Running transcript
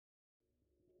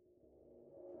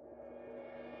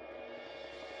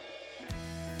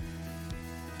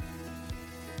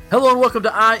Hello and welcome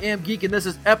to I Am Geek, and this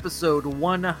is episode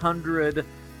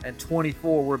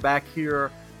 124. We're back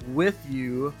here with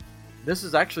you. This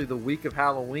is actually the week of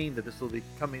Halloween that this will be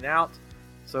coming out.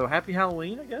 So happy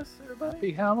Halloween, I guess, everybody.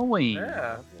 Happy Halloween.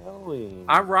 Yeah. Happy Halloween.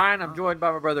 I'm Ryan. I'm joined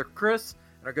by my brother Chris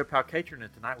and our good pal Katrin,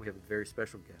 and tonight we have a very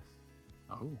special guest.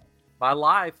 Oh. My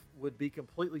life would be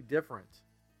completely different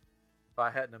if I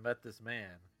hadn't have met this man.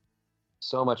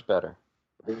 So much better.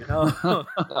 No.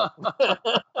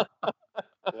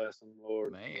 Bless him,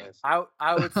 Lord. Man. Bless him.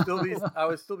 I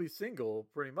would still be single,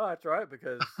 pretty much, right?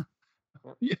 Because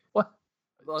Yeah, what?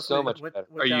 So much better.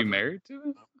 Are you married to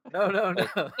him? No.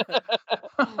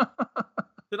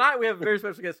 Tonight we have a very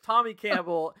special guest, Tommy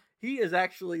Campbell. He is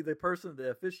actually the person that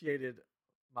officiated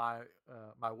my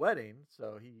wedding.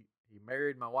 So he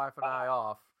married my wife and I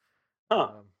off.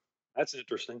 That's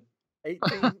interesting.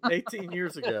 18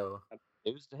 years ago.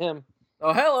 News to him.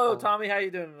 Oh, hello, Tommy. How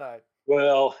you doing tonight?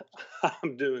 Well,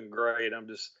 I'm doing great. I'm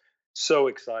just so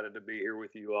excited to be here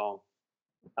with you all.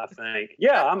 I think.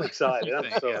 Yeah, I'm excited. I'm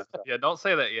so excited. Yeah, don't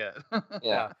say that yet.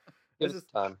 Yeah. This This is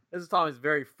time. This is Tommy's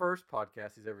very first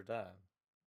podcast he's ever done.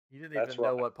 He didn't That's even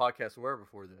know right. what podcasts were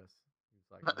before this. He's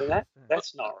like,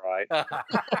 That's not right.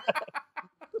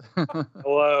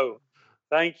 Hello.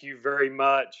 Thank you very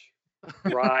much,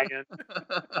 Ryan.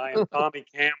 I am Tommy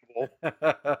Campbell.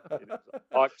 It is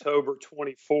October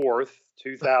 24th,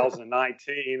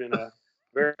 2019, and a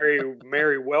very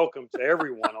merry welcome to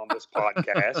everyone on this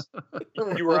podcast.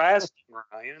 You were asking,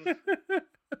 Ryan.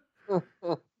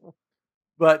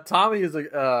 But Tommy is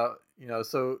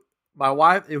so my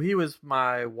wife, he was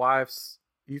my wife's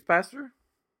youth pastor.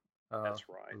 That's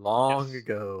right. Long Yes.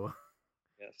 ago.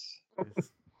 Yes. It's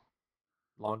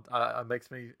long. It makes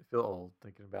me feel old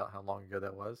thinking about how long ago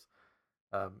that was.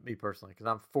 Me personally, because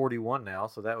I'm 41 now,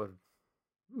 so that would.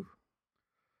 Whew,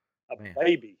 A Man.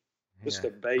 baby. Just yeah,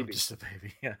 a baby. I'm just a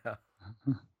baby.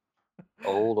 Yeah.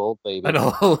 Old baby. An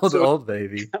old So- old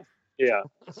baby. Yeah.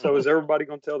 So is everybody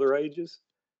going to tell their ages?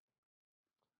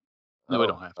 No, we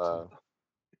don't have to.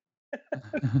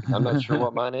 I'm not sure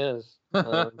what mine is.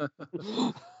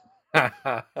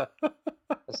 I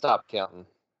stopped counting.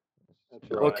 That's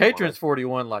Well, right. Katrin's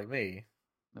 41 like me,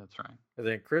 That's right. and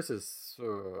then Chris is.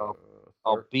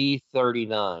 I'll be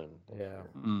 39. Yeah,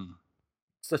 Mm.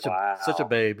 such Wow. a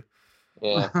babe.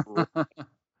 Yeah. That's My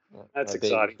baby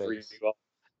exciting for you face. all.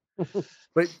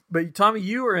 But Tommy,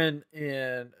 you were in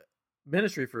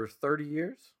ministry for 30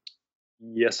 years.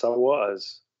 Yes, I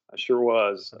was. I sure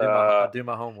was. I do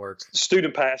my homework.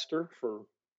 Student pastor for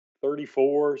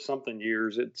 34 something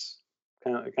years. It's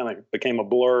kind of became a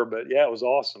blur, but yeah, it was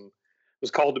awesome.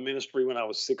 Was called to ministry when I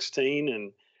was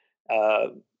 16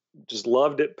 and just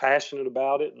loved it, passionate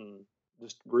about it, and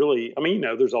just really, I mean,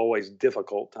 there's always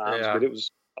difficult times, Yeah. but I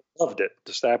loved it.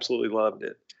 Just absolutely loved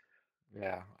it.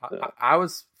 Yeah, I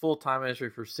was full-time ministry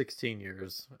for 16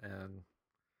 years, and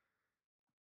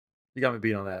you got me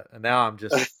beat on that. And now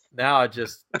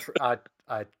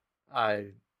I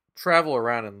travel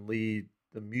around and lead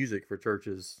the music for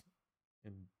churches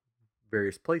in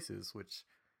various places, which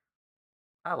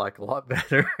I like a lot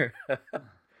better.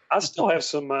 I still have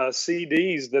some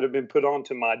CDs that have been put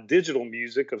onto my digital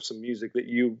music of some music that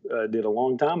you did a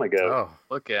long time ago, Oh,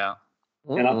 Look out.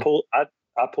 and I pull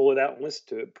it out and listen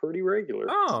to it pretty regular.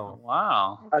 oh,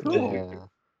 Wow. I cool. do.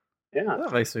 Yeah.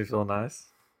 That makes me feel nice.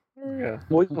 Yeah,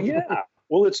 Well, yeah.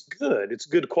 Well, it's good. It's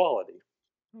good quality.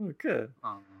 oh, good.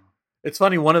 Oh. It's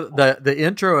funny. One of the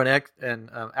intro and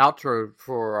outro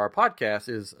for our podcast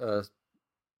is a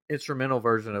instrumental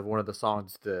version of one of the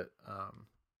songs that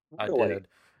I Really? did.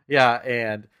 Yeah,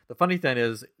 and the funny thing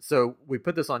is, so we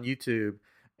put this on YouTube,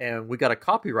 and we got a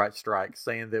copyright strike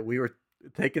saying that we were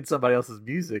taking somebody else's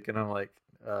music, and I'm like,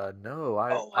 no,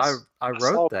 I saw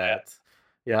wrote that. that.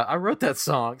 Yeah, I wrote that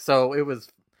song. So it was.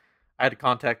 I had to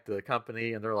contact the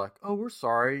company, and they're like, "Oh, we're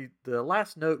sorry. The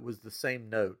last note was the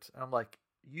same note." I'm like,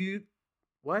 "You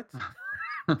what?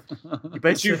 You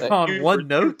based You- it on you- one you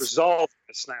note?" resolved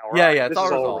this now, right? Yeah, it's This all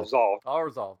is resolved. resolved. All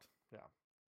resolved. Yeah.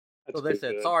 That's So they good,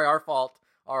 said, good. "Sorry, our fault.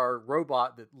 Our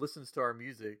robot that listens to our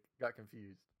music got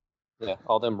confused." Yeah,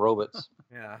 all them robots.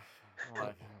 Yeah. I'm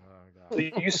like, oh So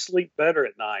god. you sleep better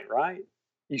at night, right?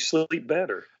 You sleep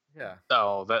better. Yeah.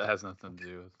 Oh, that has nothing to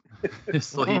do with his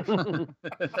sleep.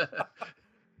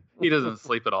 He doesn't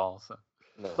sleep at all. So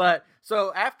No. But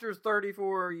so after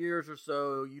 34 years or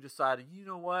so, you decided, you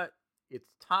know what? It's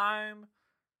time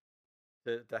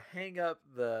to hang up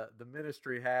the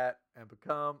ministry hat and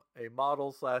become a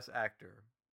model / actor,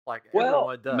 like Well,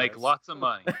 everyone does. make lots of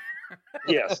money.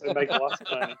 Yes, they make lots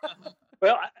of money.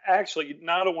 Well, actually,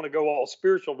 now I don't want to go all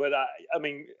spiritual, but I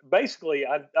mean, basically,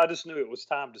 I just knew it was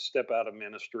time to step out of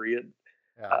ministry.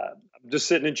 Yeah. I'm just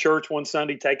sitting in church one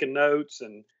Sunday taking notes,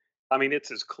 and I mean,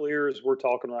 it's as clear as we're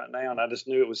talking right now. And I just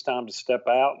knew it was time to step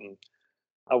out. And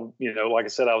like I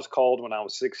said, I was called when I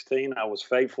was 16. I was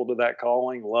faithful to that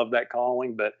calling, loved that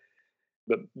calling. But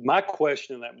my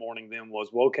question that morning then was,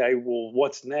 well, okay, well,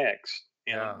 what's next?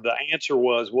 And the answer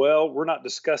was, well, we're not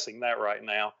discussing that right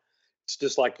now. It's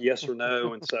just like yes or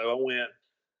no. And so I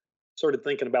started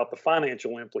thinking about the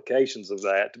financial implications of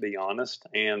that, to be honest.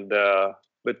 And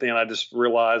but then I just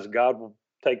realized God will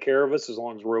take care of us as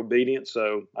long as we're obedient.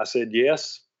 So I said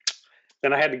yes.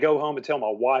 Then I had to go home and tell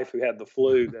my wife, who had the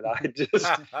flu, that I had just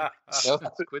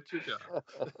quit your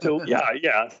job.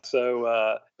 Yeah.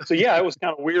 So yeah, it was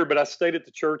kind of weird, but I stayed at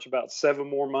the church about 7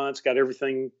 more months, got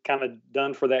everything kind of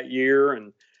done for that year,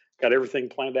 and got everything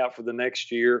planned out for the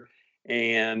next year,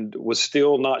 and was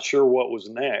still not sure what was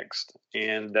next.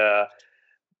 And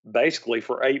basically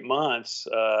for 8 months,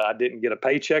 I didn't get a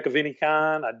paycheck of any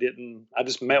kind. I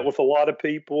just met with a lot of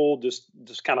people,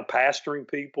 just kind of pastoring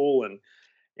people. And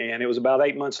it was about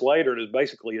 8 months later, it was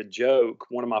basically a joke.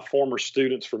 One of my former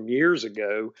students from years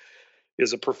ago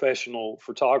is a professional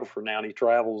photographer now, and he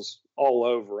travels all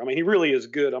over. I mean, he really is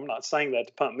good. I'm not saying that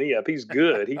to pump me up. He's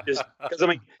good. He just, because I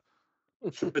mean,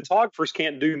 photographers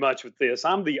can't do much with this.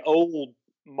 I'm the old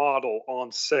model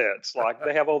on sets. Like,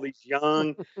 they have all these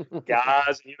young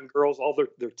guys and young girls, all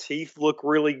their teeth look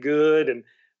really good. And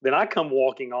then I come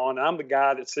walking on, and I'm the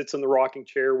guy that sits in the rocking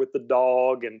chair with the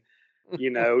dog and,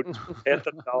 pet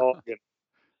the dog. And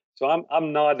so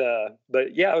I'm not,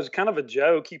 but yeah, it was kind of a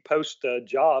joke. He posts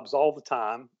jobs all the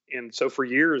time. And so for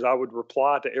years, I would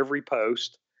reply to every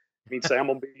post. He'd say, I'm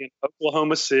going to be in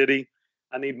Oklahoma City.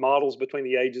 I need models between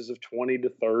the ages of 20 to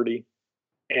 30.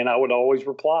 And I would always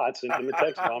reply. I'd send him a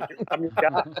text. I'm your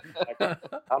guy. Like,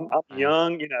 I'm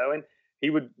young, and he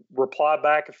would reply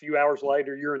back a few hours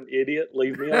later, you're an idiot.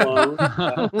 Leave me alone.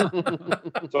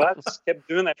 So I just kept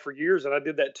doing that for years. And I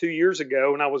did that 2 years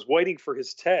ago. And I was waiting for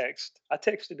his text. I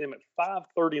texted him at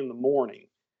 5:30 in the morning.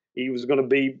 He was going to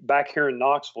be back here in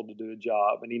Knoxville to do a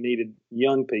job, and he needed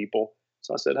young people.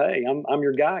 So I said, hey, I'm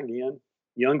your guy again,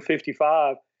 young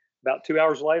 55. About 2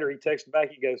 hours later, he texted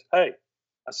back. He goes, hey,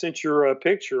 I sent your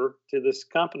picture to this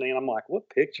company. And I'm like, what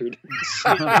picture did you see?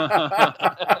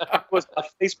 It was a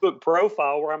Facebook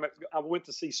profile where I went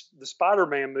to see the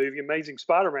Spider-Man movie, Amazing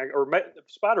Spider-Man, or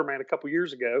Spider-Man a couple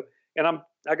years ago. And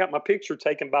I got my picture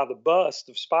taken by the bust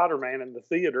of Spider-Man in the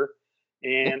theater.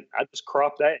 And I just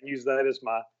cropped that and used that as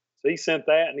so he sent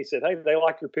that, and he said, hey, they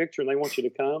like your picture and they want you to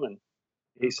come. And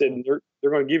he said, they're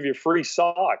going to give you free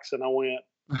socks. And I went,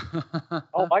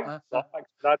 oh, I like socks,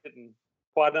 but I didn't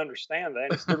quite understand that.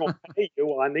 He said, they're going to pay you.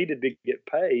 Well, I needed to get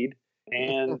paid.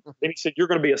 And then he said, you're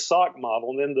going to be a sock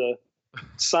model. And then the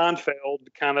Seinfeld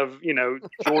kind of,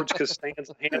 George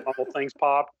Costanza hand model things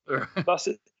popped. So I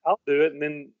said, I'll do it. And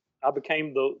then I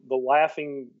became the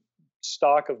laughing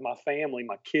stock of my family,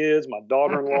 my kids, my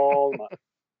daughter-in-law, my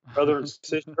brother and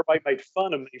sister. Everybody made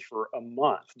fun of me for a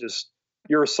month. Just,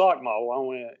 you're a sock model. I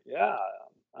went, yeah,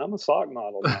 I'm a sock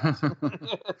model now.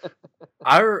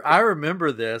 I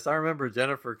remember this. I remember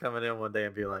Jennifer coming in one day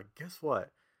and being like, guess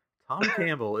what? Tom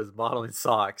Campbell is modeling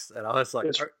socks. And I was like,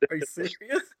 are you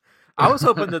serious? I was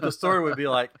hoping that the story would be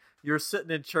like, you're sitting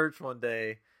in church one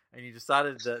day and you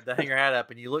decided to hang your hat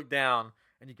up, and you look down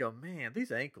and you go, man,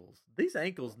 these ankles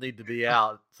need to be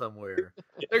out somewhere.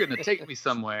 They're going to take me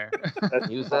somewhere.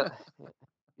 Use that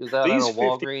at a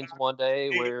Walgreens one day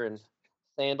wearing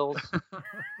sandals, and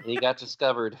he got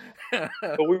discovered.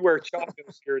 But we wear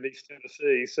chacos here in East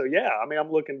Tennessee. So yeah, I mean,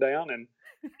 I'm looking down and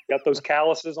got those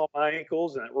calluses on my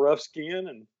ankles and rough skin,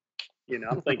 and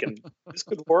I'm thinking this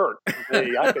could work. Hey,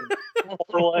 I could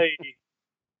parlay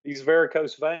these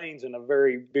varicose veins in a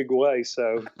very big way.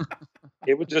 So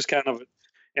it was just kind of,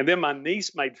 and then my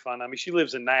niece made fun of me. She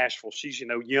lives in Nashville. She's,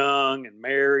 young and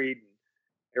married, and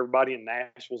everybody in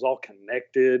Nashville's all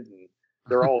connected, and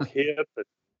they're all hip and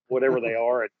whatever they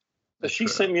are. And so she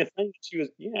sent me a thing. She was,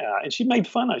 and she made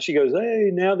fun of it. She goes,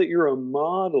 hey, now that you're a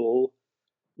model,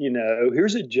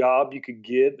 here's a job you could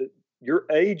get that your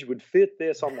age would fit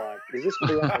this. I'm like, is this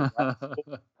going to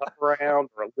be like a around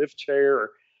or a lift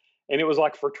chair? And it was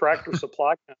like for Tractor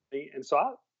Supply Company. And so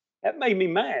that made me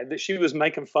mad that she was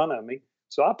making fun of me.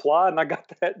 So I applied and I got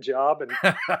that job, and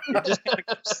it just kind of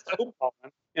kept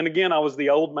snowballing. And again, I was the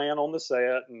old man on the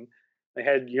set, and they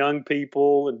had young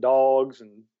people and dogs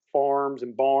and farms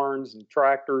and barns and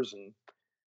tractors. And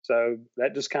so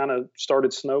that just kind of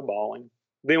started snowballing,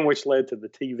 then which led to the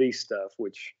TV stuff,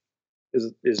 which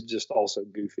is just also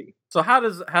goofy. So how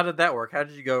did that work? How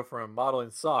did you go from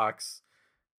modeling socks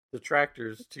to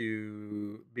tractors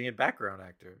to being background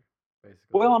actor? basically.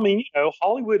 Well, I mean,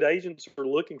 Hollywood agents are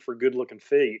looking for good-looking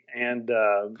feet, and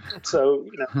so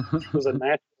it was a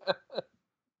natural.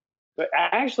 But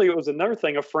actually, it was another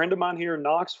thing. A friend of mine here in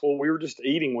Knoxville, we were just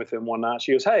eating with him one night.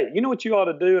 She goes, "Hey, you know what you ought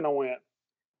to do?" And I went,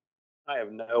 "I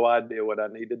have no idea what I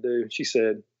need to do." She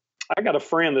said, "I got a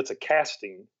friend that's a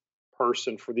casting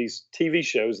person for these TV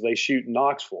shows they shoot in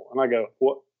Knoxville." And I go,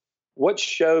 What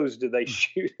shows do they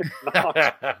shoot in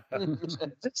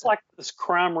Knoxville? It's like this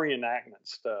crime reenactment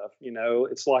stuff,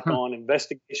 It's like on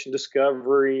Investigation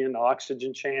Discovery and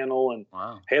Oxygen Channel and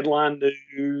Headline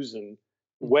News and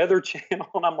Weather Channel.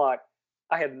 And I'm like,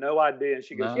 I had no idea. And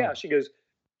she goes, Yeah. She goes,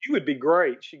 "You would be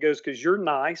great." She goes, "Because you're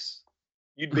nice.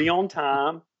 You'd be on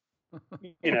time.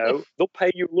 They'll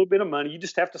pay you a little bit of money. You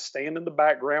just have to stand in the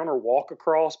background or walk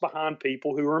across behind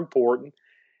people who are important."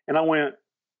 And I went,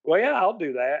 "Well, yeah, I'll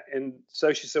do that." And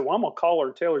so she said, "Well, I'm going to call her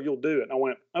and tell her you'll do it." And I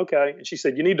went, "Okay." And she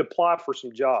said, "You need to apply for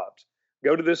some jobs.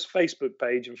 Go to this Facebook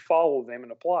page and follow them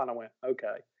and apply." And I went,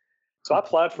 "Okay." So I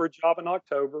applied for a job in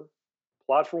October,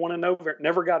 applied for one in November,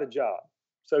 never got a job.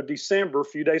 So December, a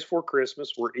few days before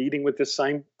Christmas, we're eating with this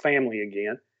same family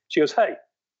again. She goes, "Hey,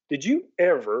 did you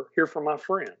ever hear from my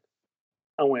friend?"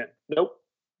 I went, "Nope."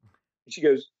 And she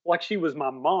goes, like she was my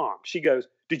mom. She goes,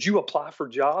 "Did you apply for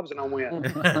jobs?" And I went,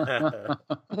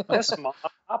 "Yes, Mom.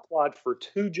 I applied for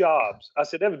 2 jobs." I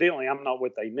said, "Evidently, I'm not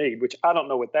what they need," which I don't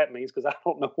know what that means because I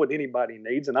don't know what anybody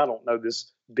needs and I don't know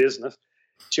this business.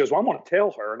 She goes, "Well, I'm going to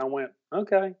tell her." And I went,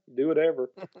 "Okay, do whatever."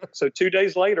 So 2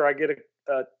 days later, I get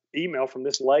a email from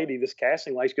this lady, this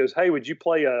casting lady. She goes, "Hey, would you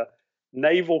play a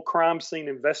naval crime scene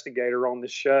investigator on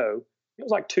this show?" It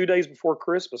was like 2 days before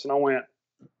Christmas. And I went,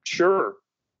 "Sure."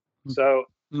 So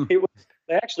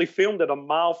they actually filmed it a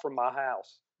mile from my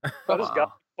house. So I just got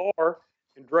in the car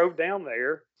and drove down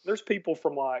there. There's people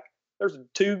from there's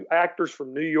 2 actors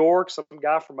from New York, some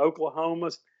guy from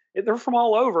Oklahoma. They're from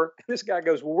all over. And this guy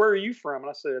goes, "Well, where are you from?" And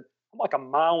I said, "I'm like a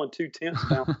mile and 2/10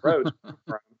 down the road."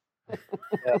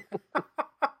 Yeah.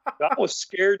 So I was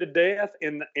scared to death.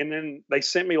 And then they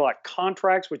sent me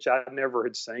contracts, which I never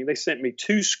had seen. They sent me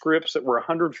 2 scripts that were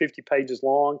 150 pages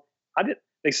long.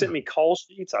 They sent me call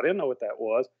sheets. I didn't know what that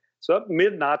was. So at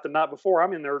midnight the night before,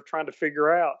 I'm in there trying to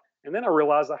figure out. And then I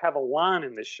realized I have a line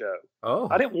in this show. Oh.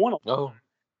 I didn't want to. Oh.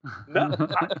 No.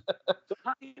 So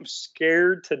I am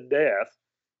scared to death.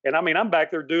 And I mean, I'm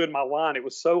back there doing my line. It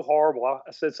was so horrible.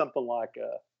 I said something like,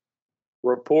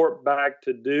 "Report back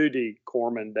to duty,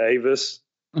 Corman Davis."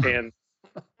 And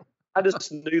I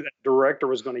just knew that director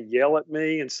was going to yell at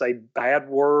me and say bad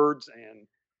words.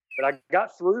 But I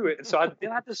got through it. And so I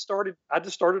just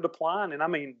started applying. And I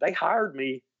mean, they hired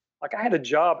me. Like I had a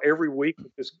job every week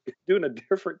with this, doing a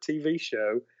different TV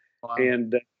show. Wow.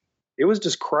 And it was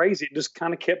just crazy. It just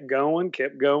kind of kept going.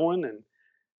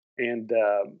 And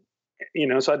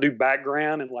so I do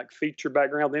background and feature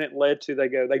background. Then it led to,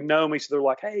 they know me. So they're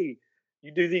like, "Hey,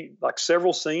 you do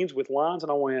several scenes with lines."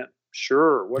 And I went,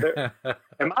 "Sure, whatever."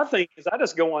 And my thing is I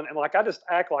just go on and I just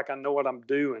act like I know what I'm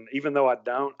doing, even though I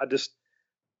don't. I just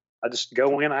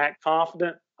go in, I act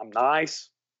confident. I'm nice.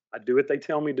 I do what they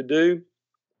tell me to do.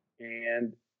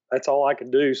 And that's all I can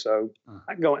do. So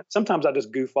I go in. Sometimes I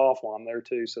just goof off while I'm there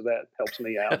too. So that helps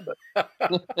me out.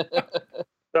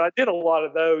 But I did a lot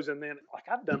of those. And then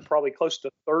I've done probably close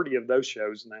to 30 of those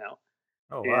shows now.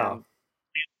 Oh, wow.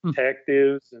 And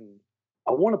detectives, and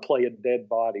I want to play a dead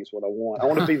body is what I want. I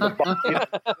want to be the body.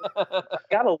 I've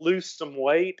got to lose some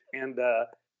weight, and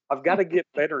I've got to get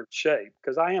better in shape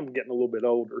because I am getting a little bit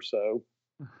older. So,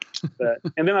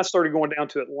 and then I started going down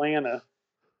to Atlanta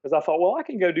because I thought, well, I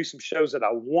can go do some shows that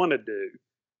I want to do,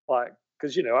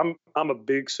 because I'm a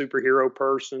big superhero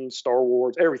person, Star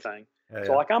Wars, everything. Yeah,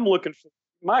 so I'm looking for.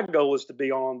 My goal is to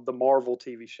be on the Marvel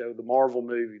TV show, the Marvel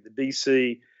movie, the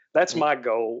DC. That's my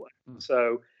goal.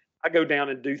 So I go down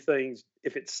and do things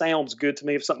if it sounds good to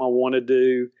me, if something I want to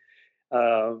do.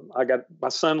 I got my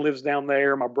son lives down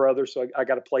there, my brother, so I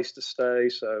got a place to stay.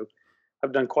 So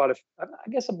I've done I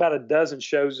guess about a dozen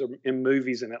shows in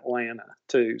movies in Atlanta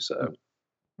too. So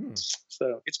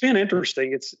so it's been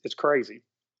interesting. It's crazy.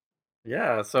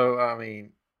 Yeah. So I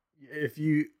mean, if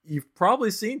you've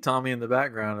probably seen Tommy in the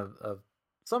background of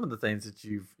some of the things that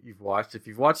you've watched. If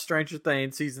you've watched Stranger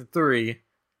Things season 3,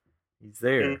 he's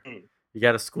there. Mm-hmm. You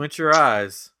got to squint your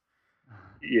eyes.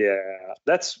 Yeah,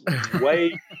 that's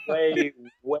way, way,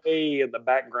 way in the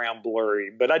background blurry.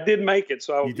 But I did make it.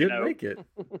 So you did make it.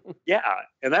 Yeah,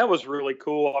 and that was really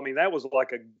cool. I mean, that was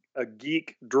like a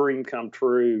geek dream come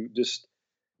true. Just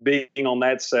being on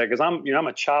that set because I'm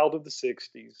a child of the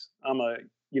 '60s. I'm a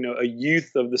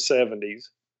youth of the '70s.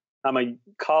 I'm a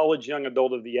college young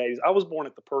adult of the '80s. I was born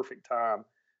at the perfect time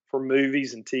for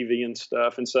movies and TV and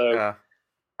stuff. And so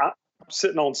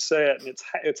sitting on set, and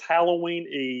it's Halloween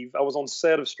Eve. I was on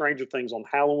set of Stranger Things on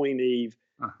Halloween Eve,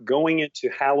 going into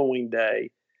Halloween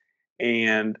Day,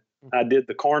 and I did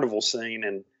the carnival scene,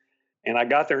 and I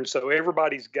got there, and so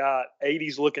everybody's got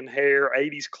 80s looking hair,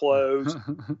 80s clothes.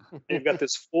 They've got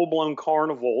this full blown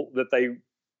carnival that they,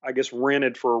 I guess,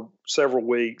 rented for several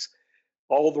weeks.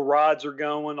 All the rides are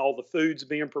going, all the food's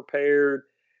being prepared.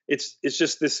 It's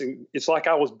just this. It's like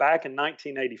I was back in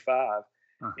 1985,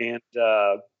 and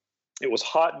it was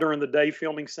hot during the day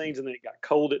filming scenes, and then it got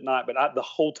cold at night. But the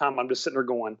whole time I'm just sitting there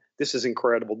going, "This is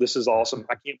incredible. This is awesome.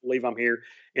 I can't believe I'm here."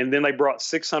 And then they brought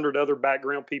 600 other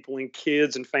background people in,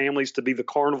 kids and families, to be the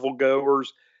carnival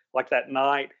goers like that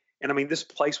night. And I mean, this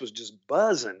place was just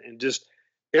buzzing, and just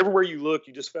everywhere you look,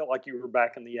 you just felt like you were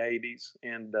back in the 80s.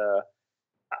 And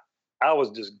I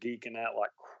was just geeking out like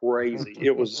crazy.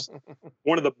 It was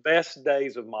one of the best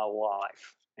days of my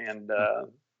life, and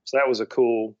so that was a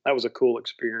cool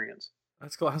experience.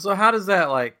 That's cool. So how does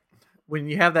that, like, when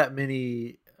you have that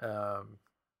many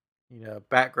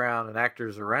background and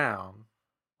actors around,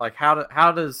 like how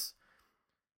does,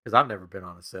 because I've never been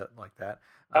on a set like that.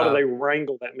 How do they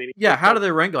wrangle that many? Yeah, how do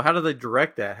they wrangle? How do they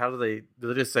direct that? Do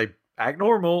they just say act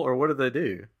normal, or what do they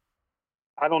do?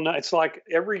 I don't know. It's like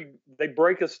they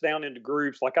break us down into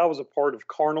groups. Like I was a part of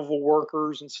carnival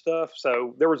workers and stuff.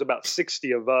 So there was about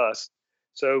 60 of us.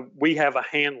 So we have a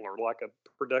handler, like a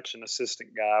production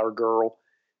assistant guy or girl.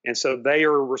 And so they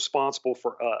are responsible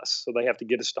for us. So they have to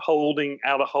get us to holding,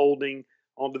 out of holding,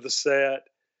 onto the set.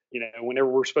 Whenever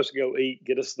we're supposed to go eat,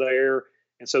 get us there.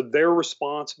 And so they're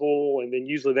responsible. And then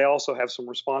usually they also have some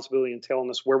responsibility in telling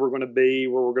us where we're going to be,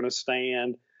 where we're going to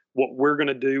stand, what we're going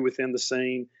to do within the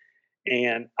scene.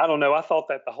 And I don't know, I thought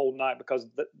that the whole night, because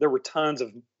there were tons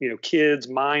of, kids,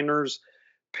 minors,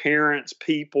 parents,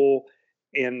 people,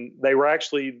 and there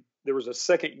was a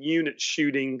second unit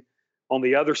shooting on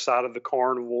the other side of the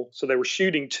carnival. So they were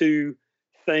shooting two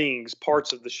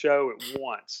parts of the show at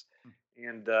once.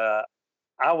 And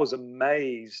I was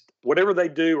amazed. Whatever they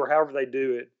do or however they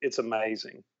do it, it's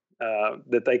amazing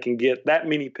that they can get that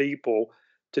many people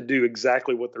to do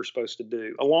exactly what they're supposed to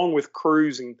do, along with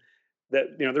crews. And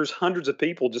that, there's hundreds of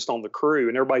people just on the crew,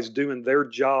 and everybody's doing their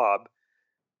job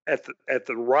at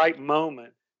the right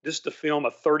moment, just to film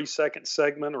a 30-second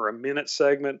segment or a minute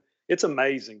segment. It's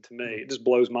amazing to me. It just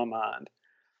blows my mind.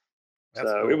 That's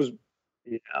so cool. It was,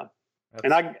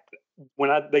 and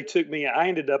they took me, I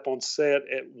ended up on set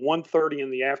at 1:30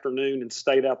 in the afternoon and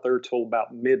stayed out there till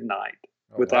about midnight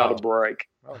without a break,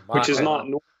 which is not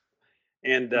normal.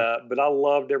 And but I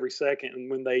loved every second.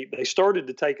 And when they started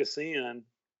to take us in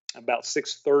about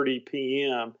 6:30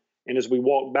 p.m., and as we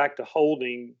walked back to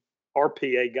holding, our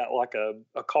PA got like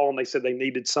a call, and they said they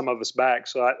needed some of us back.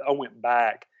 So I went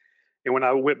back, and when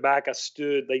I went back, I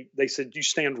stood. They said, "You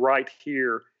stand right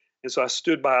here." And so I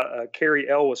stood by Carrie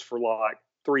Ellis for like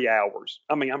 3 hours.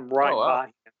 I mean, I'm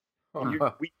right by him.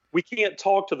 We can't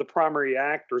talk to the primary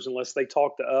actors unless they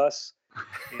talk to us.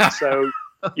 And so,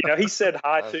 he said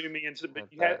hi to me, and said,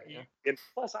 and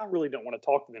plus I really don't want to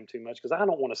talk to them too much, because I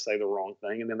don't want to say the wrong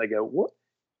thing. And then they go, "What?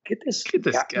 Get this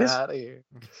guy out of here.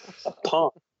 A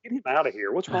punk. Get him out of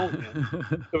here. What's wrong with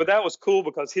him?" But that was cool,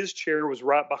 because his chair was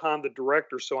right behind the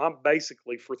director. So I'm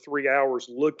basically for 3 hours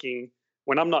looking,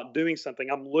 when I'm not doing something,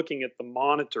 I'm looking at the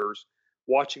monitors,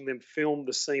 watching them film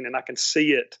the scene, and I can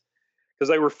see it, because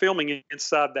they were filming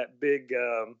inside that big,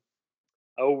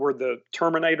 where the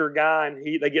Terminator guy and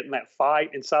they get in that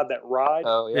fight inside that ride.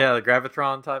 Oh yeah, the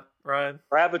Gravitron type ride.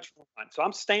 Gravitron. So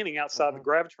I'm standing outside the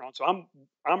Gravitron. So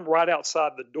I'm right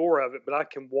outside the door of it, but I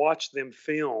can watch them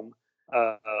film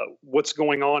what's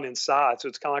going on inside. So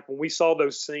it's kind of like when we saw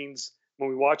those scenes when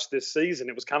we watched this season,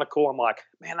 it was kind of cool. I'm like,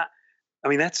 man, I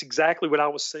mean, that's exactly what I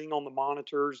was seeing on the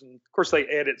monitors. And of course they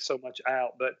edit so much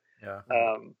out, but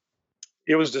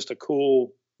it was just a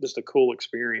cool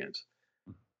experience.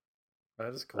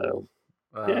 That is cool.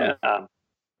 Yeah.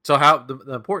 So how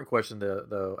the important question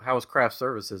though, how was craft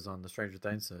services on the Stranger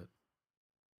Things set?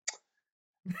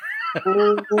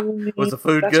 Was the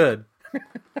food good?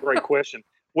 Great question.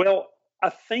 Well, I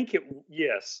think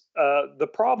yes. The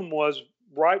problem was,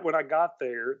 right when I got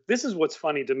there, this is what's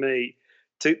funny to me,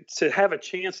 to have a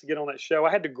chance to get on that show,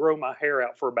 I had to grow my hair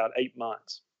out for about 8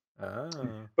 months. Oh.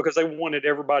 Because they wanted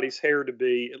everybody's hair to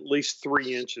be at least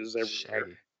 3 inches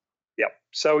everywhere. Yep.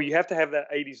 So you have to have that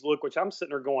 80s look, which I'm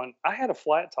sitting there going, I had a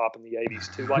flat top in the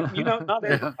 80s too. Like, not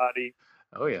everybody.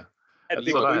 Oh, yeah. Had to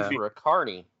be for a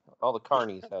carny. All the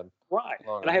carnies had. Right.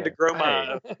 And I had to grow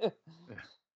my.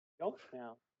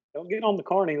 Don't get on the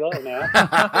carny low now.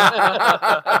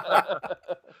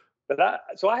 But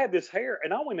so I had this hair,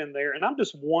 and I went in there, and I'm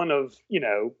just one of,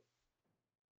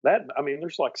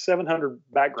 There's like 700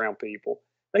 background people.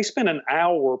 They spent an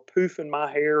hour poofing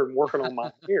my hair and working on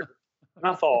my hair. And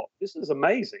I thought, this is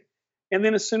amazing. And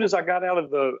then as soon as I got out of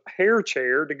the hair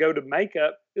chair to go to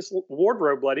makeup, this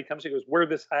wardrobe lady comes and goes, wear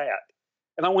this hat.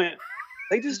 And I went,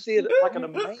 they just did like an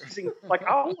amazing, like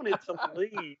I wanted to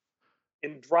leave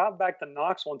and drive back to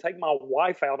Knoxville and take my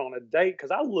wife out on a date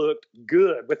because I looked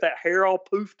good with that hair all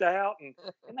poofed out. And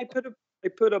they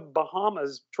put a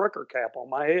Bahamas trucker cap on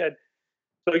my head.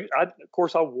 So of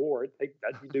course I wore it.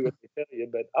 You do what they tell you,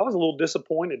 but I was a little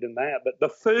disappointed in that. But the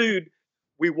food,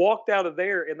 we walked out of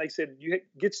there and they said, you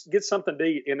get something to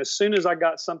eat. And as soon as I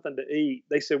got something to eat,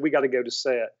 they said, we got to go to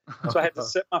set. So I had to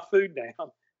set my food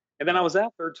down. And then I was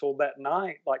out there till that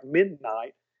night, like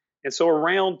midnight. And so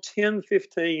around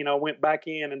 10:15, I went back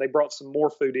in and they brought some more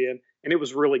food in and it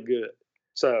was really good.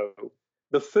 So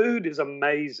the food is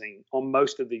amazing on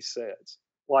most of these sets.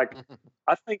 Like,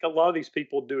 I think a lot of these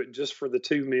people do it just for the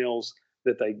 2 meals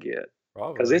that they get.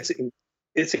 Because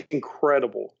it's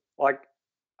incredible. Like,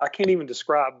 I can't even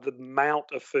describe the amount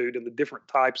of food and the different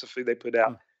types of food they put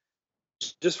out.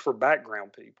 Just for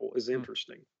background people is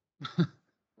interesting.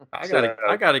 I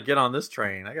gotta get on this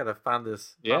train. I gotta find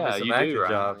this. Yeah, some you acting do, right?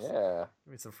 jobs. Yeah,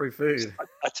 Give me some free food.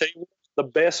 I tell you, the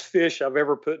best fish I've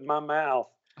ever put in my mouth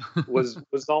was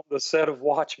on the set of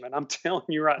Watchmen. I'm telling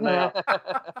you right now.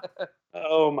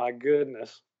 Oh my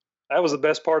goodness, that was the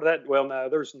best part of that. Well, no,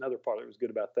 there's another part that was good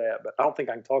about that, but I don't think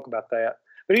I can talk about that.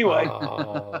 But anyway,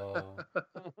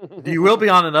 You will be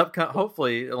on an upcoming.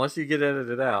 Hopefully, unless you get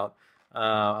edited out.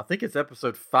 I think it's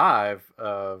episode 5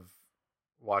 of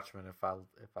Watchmen. If I look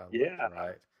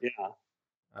right.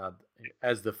 Yeah.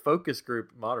 As the focus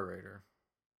group moderator.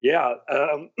 Yeah.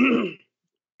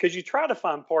 Because you try to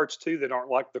find parts too that aren't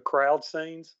like the crowd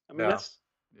scenes. I mean,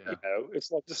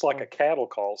 it's like just like a cattle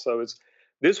call. So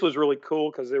this was really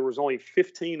cool because there was only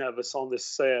 15 of us on this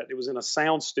set. It was in a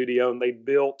sound studio and they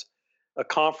built a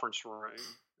conference room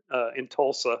in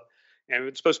Tulsa, and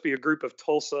it's supposed to be a group of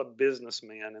Tulsa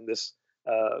businessmen in this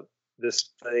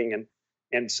thing.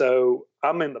 And so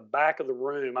I'm in the back of the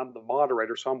room. I'm the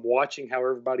moderator, so I'm watching how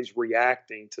everybody's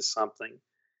reacting to something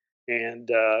and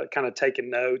kind of taking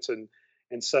notes. And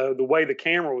so the way the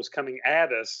camera was coming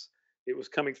at us, it was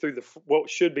coming through what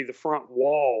should be the front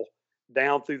wall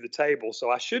down through the table. So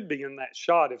I should be in that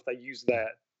shot if they use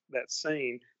that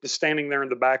scene, just standing there in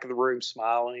the back of the room,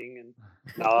 smiling and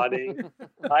nodding,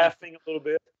 laughing a little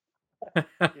bit,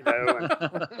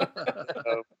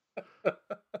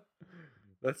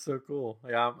 That's so cool.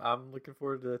 Yeah, I'm looking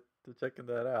forward to checking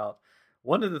that out.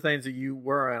 One of the things that you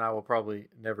were and I will probably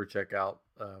never check out.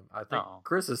 I think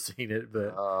Chris has seen it,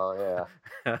 but I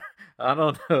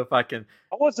don't know if I can.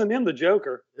 I wasn't in the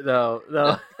Joker. No,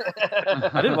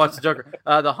 I didn't watch the Joker.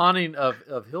 The Haunting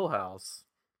of Hill House.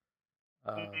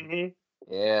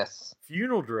 Yes.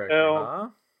 Funeral director, huh?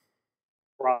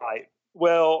 Right.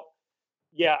 Well,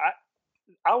 yeah,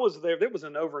 I was there. There was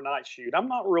an overnight shoot. I'm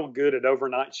not real good at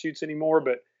overnight shoots anymore,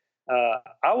 but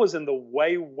I was in the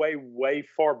way, way, way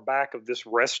far back of this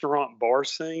restaurant bar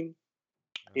scene.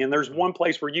 And there's one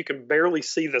place where you can barely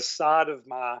see the side of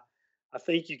I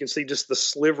think you can see just the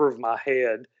sliver of my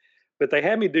head. But they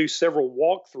had me do several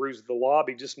walkthroughs of the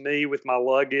lobby, just me with my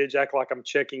luggage, act like I'm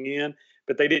checking in.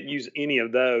 But they didn't use any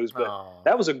of those. But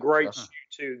that was a great shoot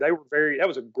too. That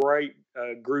was a great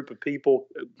group of people,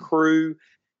 crew,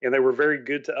 and they were very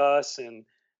good to us and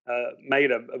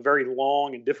made a very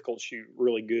long and difficult shoot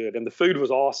really good. And the food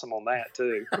was awesome on that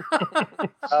too.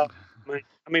 I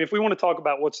mean, if we want to talk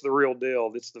about what's the real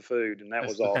deal, it's the food, and that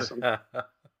was awesome.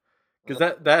 Because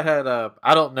that had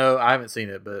I don't know, I haven't seen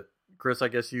it, but Chris, I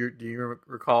guess do you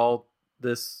recall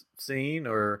this scene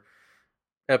or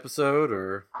episode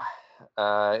or?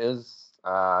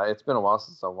 It's been a while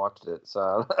since I watched it,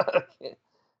 so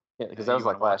because that was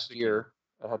like last year.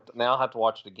 I'll have to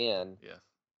watch it again. Yes.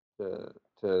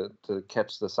 To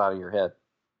catch the side of your head.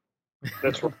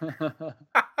 That's right.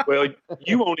 Well,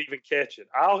 you won't even catch it.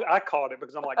 I caught it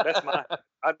because I'm like, that's mine.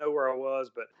 I know where I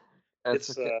was, but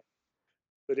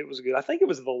but it was good. I think it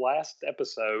was the last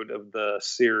episode of the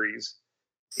series.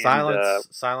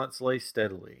 Silence lay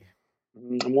steadily.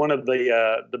 One of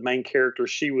the main characters,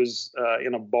 she was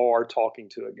in a bar talking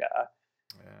to a guy.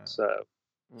 Yeah. So,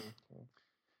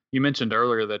 you mentioned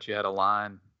earlier that you had a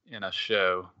line in a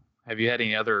show. Have you had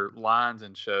any other lines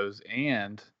in shows,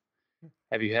 and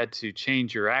have you had to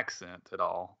change your accent at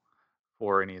all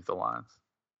for any of the lines?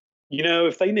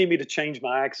 If they need me to change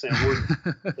my accent,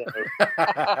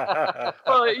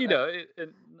 well,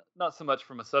 not so much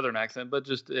from a Southern accent, but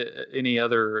just any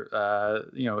other,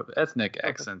 ethnic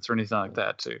accents or anything like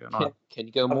that too. Can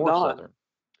you go more Southern?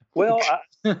 Well,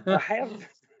 I have.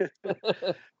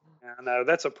 I know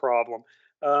that's a problem.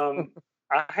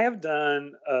 I have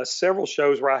done several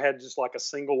shows where I had just like a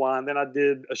single line. Then I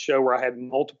did a show where I had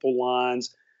multiple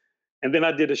lines. And then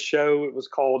I did a show, it was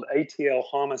called ATL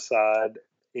Homicide.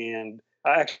 And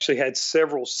I actually had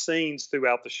several scenes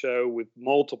throughout the show with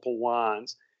multiple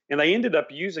lines. And they ended up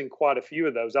using quite a few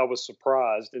of those. I was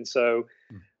surprised. And so,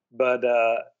 but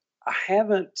I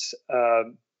haven't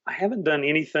done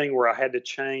anything where I had to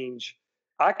change.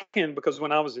 I can, because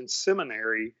when I was in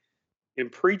seminary, in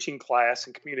preaching class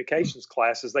and communications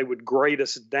classes, they would grade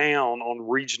us down on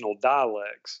regional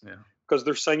dialects. Yeah. Because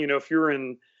they're saying, if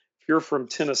you're from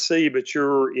Tennessee, but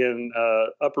you're in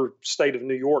upper state of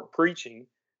New York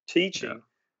teaching,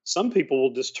 some people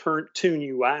will just tune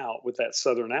you out with that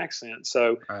Southern accent.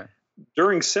 So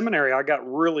during seminary, I got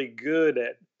really good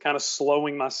at kind of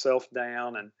slowing myself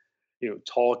down and,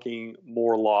 talking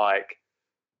more like,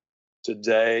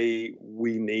 today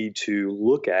we need to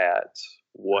look at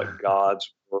what God's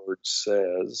word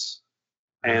says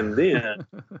and then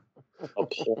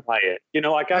apply it.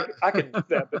 Like I could do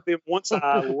that, but then once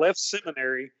I left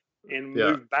seminary and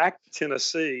moved back to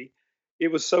Tennessee,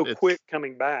 it was so quick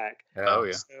coming back. Oh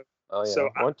yeah. So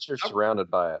once you're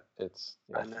surrounded by it, it's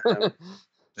I know.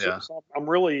 So I'm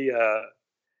really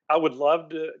I would love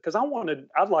to, because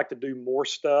I'd like to do more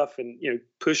stuff and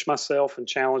push myself and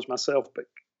challenge myself, but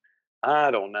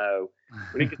I don't know.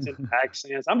 When it gets into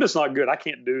accents, I'm just not good. I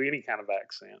can't do any kind of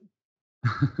accent.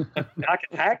 I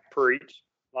can hack preach.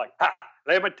 Like,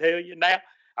 let me tell you now,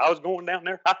 I was going down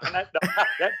there, and that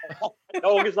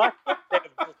dog is like,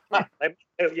 let me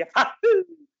tell you.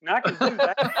 Now I can do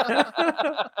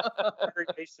that.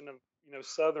 Variation of,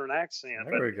 Southern accent.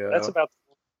 There we go. That's about the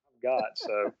one I've got.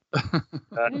 So,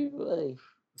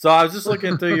 so I was just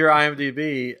looking through your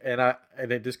IMDb,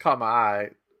 and it just caught my eye.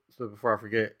 So before I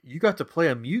forget, you got to play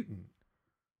a mutant.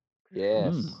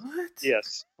 Yes. What?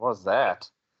 Yes. What was that?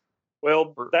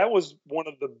 Well, that was one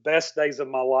of the best days of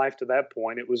my life to that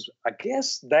point. It was, I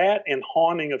guess, that and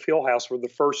Haunting of Hill House were the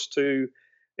first two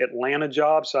Atlanta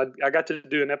jobs. So I got to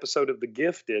do an episode of The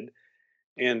Gifted,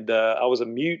 and I was a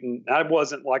mutant. I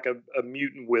wasn't like a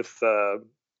mutant with,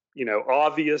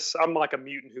 obvious. I'm like a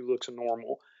mutant who looks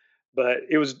normal, but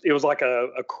it was like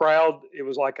a crowd. It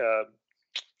was like I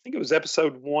think it was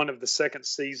episode 1 of the second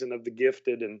season of The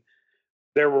Gifted, and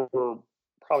there were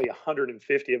probably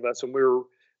 150 of us, and we were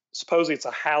supposedly it's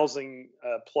a housing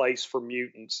place for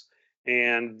mutants,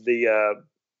 and the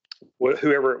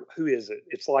who is it?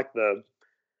 It's like the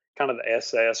kind of the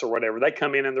SS or whatever. They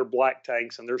come in their black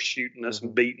tanks and they're shooting us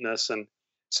and beating us, and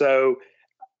so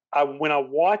when I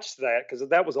watched that, because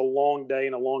that was a long day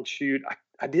and a long shoot,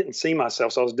 I didn't see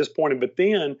myself, so I was disappointed. But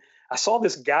then I saw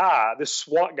this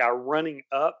SWAT guy running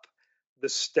up the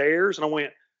stairs, and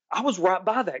I was right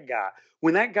by that guy.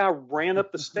 When that guy ran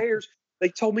up the stairs, they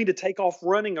told me to take off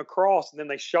running across, and then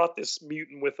they shot this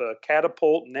mutant with a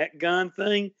catapult net gun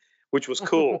thing, which was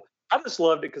cool. I just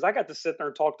loved it because I got to sit there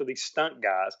and talk to these stunt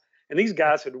guys, and these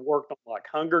guys had worked on like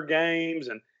Hunger Games,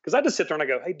 and because I just sit there and I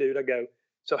go, "Hey, dude," I go,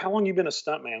 "So how long you been a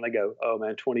stunt man?" They go, "Oh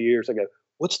man, 20 years." I go,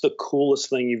 "What's the coolest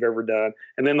thing you've ever done?"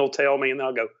 And then they'll tell me, and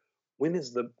they'll go, "When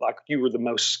is you were the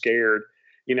most scared?"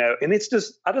 And it's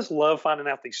just, I just love finding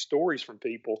out these stories from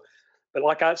people.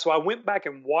 But so I went back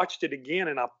and watched it again,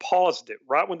 and I paused it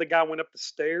right when the guy went up the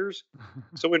stairs.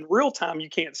 So in real time, you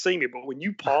can't see me, but when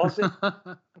you pause it,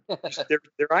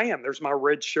 there I am. There's my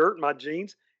red shirt and my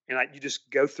jeans, and you just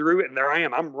go through it, and there I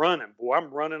am. I'm running. Boy,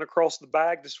 I'm running across the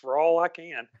bag just for all I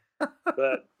can.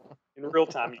 But in real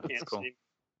time, you can't see me.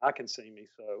 I can see me,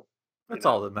 so. That's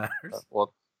all that matters.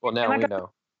 Well, now we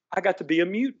know. I got to be a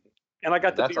mutant, and I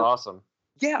got to be. That's awesome.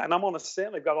 Yeah, and I'm on a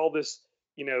set. They've got all this,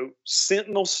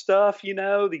 Sentinel stuff.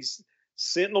 These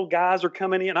Sentinel guys are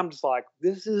coming in. I'm just like,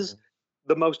 this is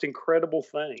the most incredible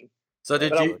thing. So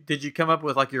did you come up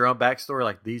with like your own backstory?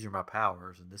 Like, these are my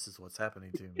powers, and this is what's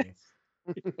happening to me.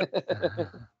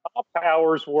 My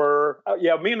powers were,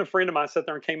 me and a friend of mine sat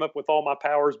there and came up with all my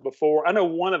powers before. I know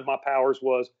one of my powers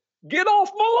was, get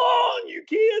off my lawn, you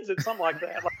kids, and something like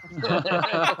that.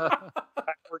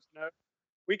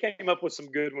 We came up with some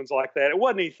good ones like that. It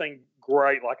wasn't anything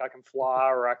great, like I can fly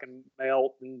or I can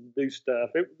melt and do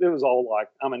stuff. It was all like,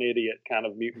 I'm an idiot kind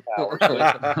of mutant powers.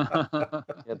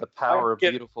 The power of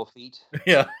beautiful feet.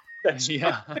 Yeah.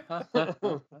 Yeah.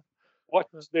 Watch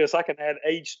this. I can add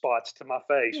age spots to my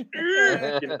face.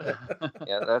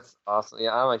 Yeah, that's awesome.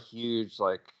 Yeah, I'm a huge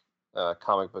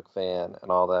comic book fan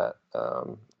and all that.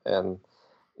 And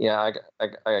yeah,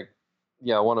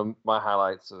 one of my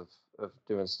highlights of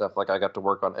doing stuff, like I got to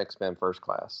work on X-Men First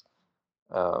Class.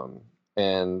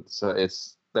 And so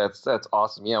That's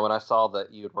awesome. Yeah, when I saw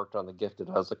that you had worked on The Gifted,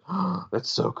 I was like, oh, that's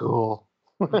so cool.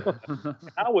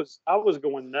 I was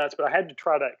going nuts, but I had to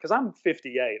try that because I'm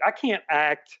 58. I can't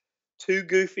act too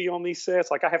goofy on these sets.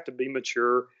 Like I have to be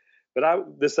mature.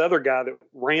 But this other guy that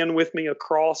ran with me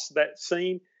across that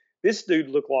scene, this dude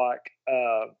looked like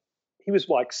he was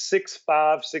like 6'5",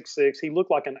 6'6". He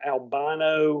looked like an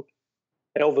albino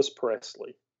Elvis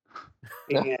Presley,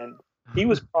 and he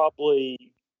was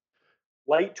probably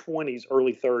late 20s,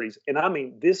 early 30s. And I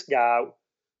mean, this guy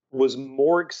was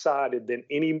more excited than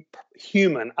any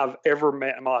human I've ever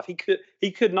met in my life.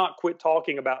 He could not quit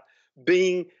talking about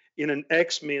being in an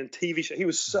X-Men TV show. He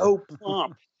was so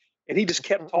pumped. And he just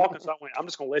kept talking. So I went, I'm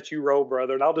just going to let you roll,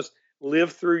 brother. And I'll just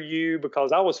live through you,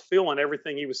 because I was feeling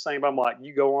everything he was saying. But I'm like,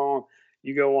 you go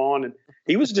on. And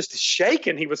he was just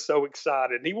shaking. He was so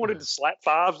excited. And he wanted to slap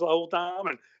fives the whole time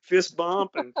and fist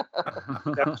bump and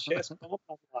chest bump.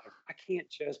 I'm like, I can't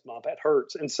chest bump. That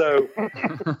hurts. And so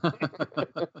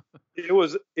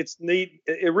it's neat.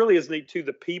 It really is neat too,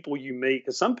 the people you meet.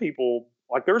 Because some people,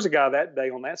 like there was a guy that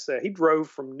day on that set, he drove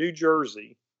from New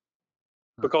Jersey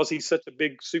because he's such a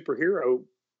big superhero,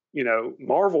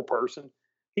 Marvel person.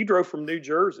 He drove from New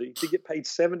Jersey to get paid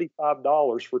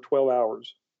 $75 for 12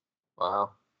 hours.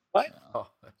 Wow. What? Oh,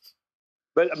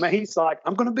 but I mean, he's like,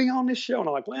 I'm going to be on this show. And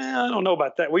I'm like, well, I don't know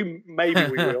about that. Maybe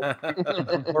we will.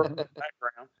 Background.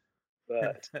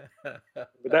 But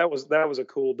that was a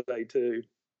cool day too.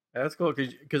 That's cool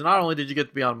because not only did you get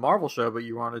to be on a Marvel show, but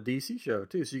you were on a DC show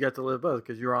too. So you got to live both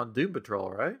because you were on Doom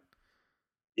Patrol, right?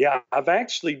 Yeah, I've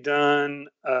actually done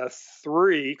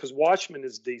 3 because Watchmen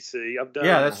is DC. I've done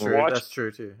that's true. That's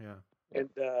true too. Yeah. And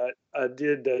I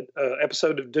did an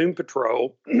episode of Doom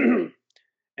Patrol, and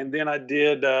then I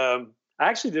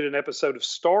actually did an episode of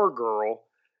Stargirl,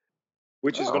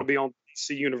 which is going to be on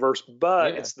DC Universe.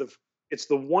 But it's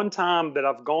the one time that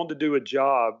I've gone to do a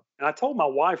job, and I told my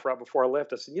wife right before I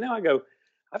left, I said,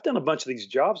 I've done a bunch of these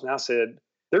jobs, and I said,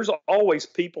 there's always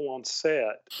people on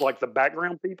set, like the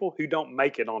background people, who don't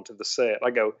make it onto the set.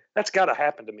 I go, that's got to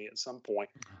happen to me at some point.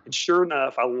 And sure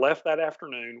enough, I left that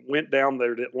afternoon, went down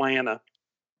there to Atlanta,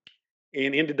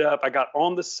 and ended up, I got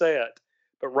on the set.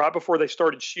 But right before they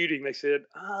started shooting, they said,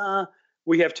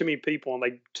 we have too many people, and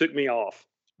they took me off.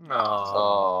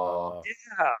 Oh.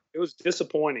 Yeah, it was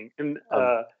disappointing. And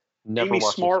never Amy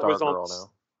watched Smart was Stargirl on.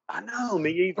 now. I know,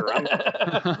 me either.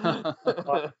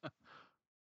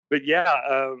 But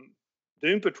yeah,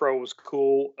 Doom Patrol was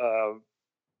cool.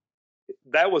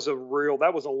 That was a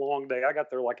long day. I got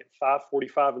there like at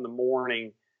 5:45 in the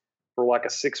morning for like a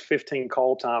 6:15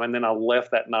 call time, and then I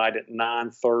left that night at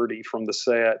 9:30 from the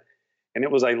set. And it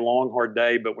was a long, hard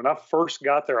day. But when I first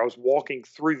got there, I was walking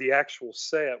through the actual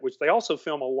set, which they also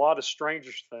film a lot of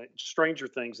Stranger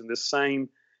Things in this same.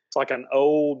 It's like an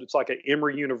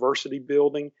Emory University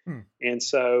building. And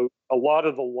so a lot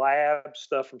of the lab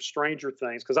stuff from Stranger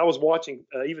Things, because I was watching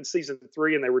even season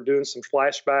 3, and they were doing some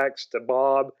flashbacks to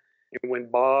Bob, and when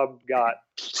Bob got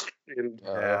and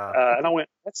I went,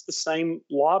 that's the same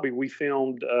lobby we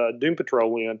filmed Doom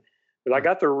Patrol in. But I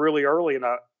got there really early, and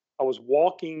I was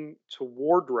walking to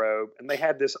wardrobe, and they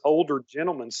had this older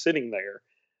gentleman sitting there,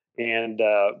 and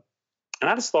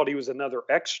I just thought he was another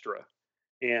extra,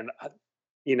 and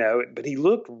but he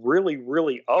looked really,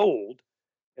 really old.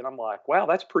 And I'm like, wow,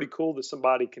 that's pretty cool that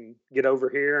somebody can get over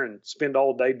here and spend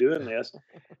all day doing this.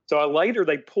 So later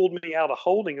they pulled me out of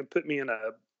holding and put me in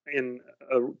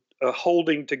a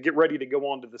holding to get ready to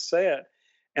go onto the set.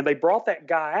 And they brought that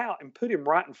guy out and put him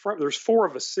right in front. There's 4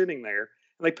 of us sitting there,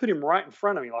 and they put him right in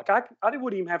front of me. Like I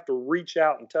wouldn't even have to reach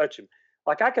out and touch him.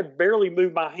 Like I could barely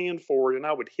move my hand forward, and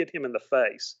I would hit him in the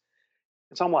face.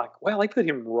 And so I'm like, well, they put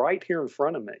him right here in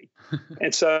front of me.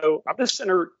 And so I'm just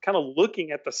sitting there kind of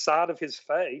looking at the side of his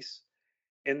face.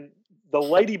 And the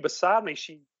lady beside me,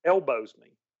 she elbows me.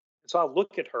 And so I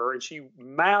look at her, and she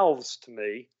mouths to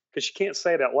me, because she can't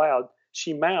say it out loud.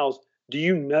 She mouths, do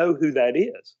you know who that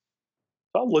is?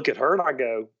 So I look at her, and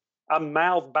I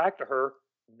mouth back to her,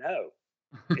 no.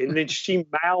 And then she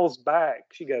mouths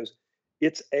back. She goes,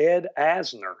 it's Ed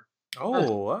Asner.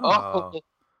 Oh, wow.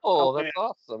 Oh, that's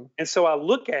awesome. And so I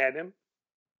look at him,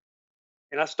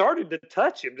 and I started to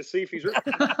touch him to see if he's ready.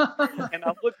 And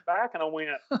I looked back, and I went,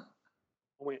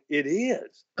 it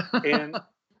is. And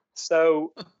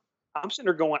so I'm sitting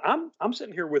there going, I'm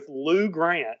sitting here with Lou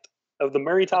Grant of the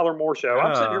Mary Tyler Moore Show.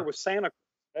 I'm sitting here with Santa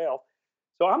Claus.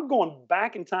 So I'm going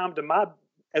back in time to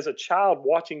as a child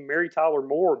watching Mary Tyler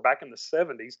Moore back in the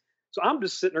 70s. So I'm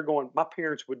just sitting there going, my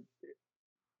parents would,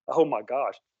 oh my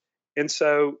gosh. And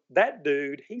so that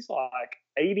dude, he's like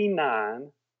 89,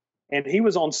 And he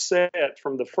was on set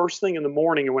from the first thing in the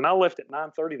morning. And when I left at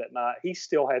 9:30 that night, he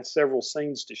still had several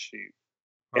scenes to shoot.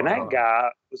 And that guy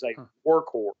was a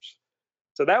workhorse.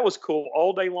 So that was cool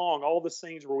all day long. All the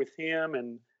scenes were with him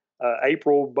and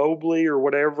April Bobley or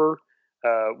whatever,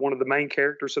 one of the main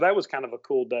characters. So that was kind of a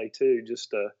cool day too,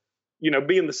 just to,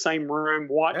 be in the same room,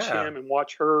 watch him and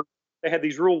watch her. They had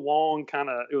these real long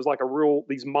it was like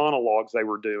these monologues they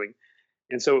were doing.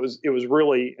 And so it was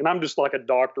really, and I'm just like a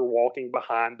doctor walking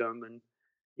behind them and,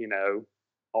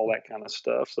 all that kind of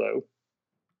stuff. So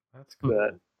that's cool.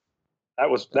 But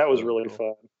that was really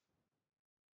fun.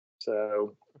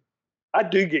 So I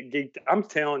do get geeked. I'm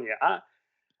telling you, I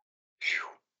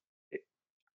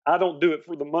don't do it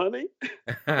for the money.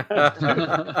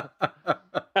 I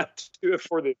do it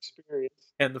for the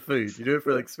experience and the food. You do it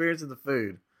for the experience and the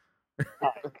food.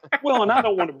 Well, and I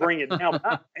don't want to bring it down.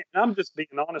 I'm just being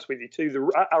honest with you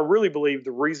too. I really believe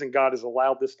the reason God has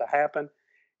allowed this to happen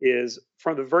is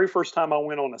from the very first time I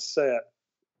went on a set.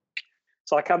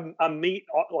 It's like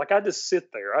I just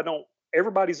sit there.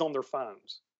 Everybody's on their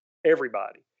phones,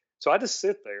 everybody. So I just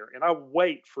sit there and I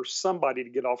wait for somebody to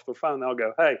get off their phone. They'll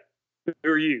go, "Hey, who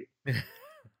are you?"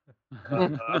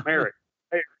 Mary.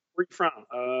 Hey, where are you from?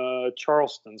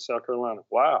 Charleston, South Carolina.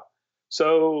 Wow.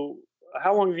 So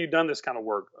how long have you done this kind of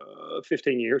work?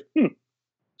 15 years.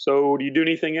 So do you do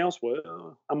anything else?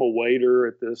 Well, I'm a waiter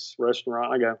at this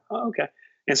restaurant. I go, oh, okay.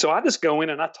 And so I just go in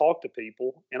and I talk to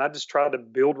people and I just try to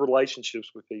build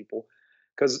relationships with people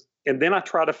and then I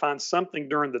try to find something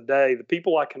during the day, the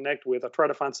people I connect with, I try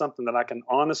to find something that I can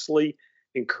honestly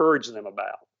encourage them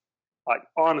about. Like,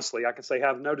 honestly, I can say, hey,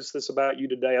 I've noticed this about you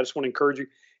today. I just want to encourage you.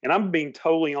 And I'm being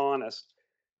totally honest.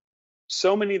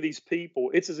 So many of these people,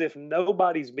 it's as if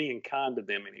nobody's being kind to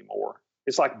them anymore.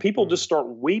 It's like people just start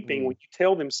weeping when you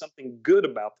tell them something good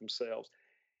about themselves.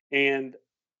 And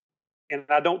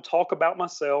I don't talk about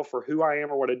myself or who I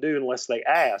am or what I do unless they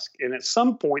ask. And at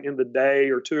some point in the day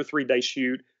or 2 or 3 day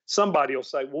shoot, somebody will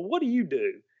say, well, what do you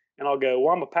do? And I'll go,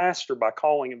 well, I'm a pastor by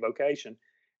calling and vocation.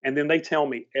 And then they tell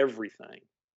me everything.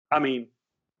 I mean,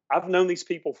 I've known these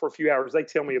people for a few hours. They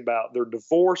tell me about their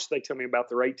divorce. They tell me about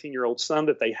their 18-year-old son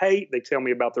that they hate. They tell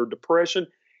me about their depression.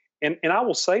 And I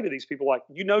will say to these people, like,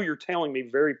 you're telling me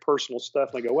very personal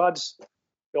stuff. And they go, well, I just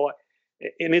feel like,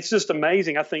 and it's just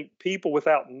amazing. I think people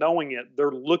without knowing it,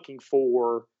 they're looking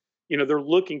for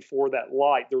that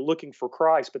light. They're looking for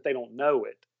Christ, but they don't know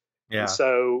it. Yeah. And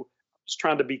so just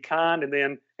trying to be kind.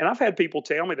 And I've had people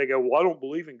tell me, they go, well, I don't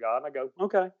believe in God. And I go,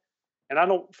 okay. And I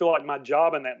don't feel like my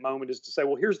job in that moment is to say,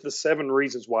 well, here's the 7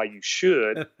 reasons why you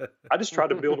should. I just try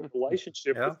to build a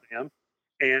relationship with them.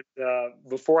 And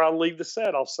before I leave the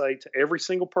set, I'll say to every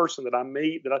single person that I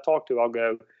meet, that I talk to, I'll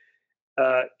go,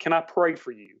 can I pray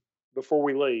for you before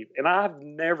we leave? And I've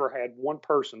never had one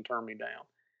person turn me down.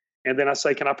 And then I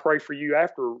say, can I pray for you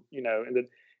after, and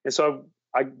so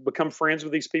I become friends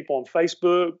with these people on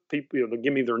Facebook. People, they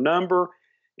give me their number.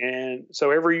 And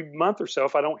so every month or so,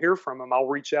 if I don't hear from them, I'll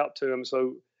reach out to them.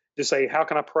 So just say, how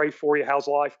can I pray for you? How's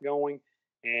life going?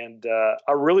 And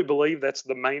I really believe that's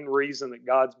the main reason that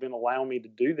God's been allowing me to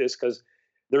do this, because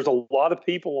there's a lot of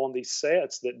people on these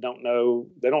sets that don't know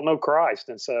Christ.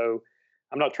 And so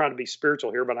I'm not trying to be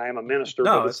spiritual here, but I am a minister.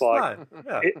 No, but it's like,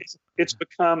 it's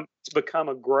become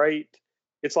a great,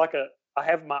 it's like I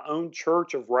have my own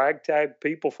church of ragtag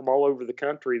people from all over the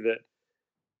country that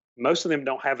most of them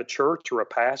don't have a church or a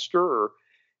pastor,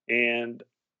 and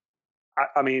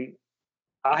I mean,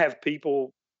 I have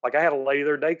people, like I had a lady the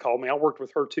other day call me. I worked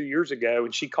with her 2 years ago,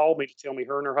 and she called me to tell me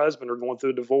her and her husband are going through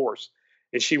a divorce,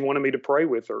 and she wanted me to pray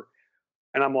with her.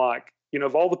 And I'm like,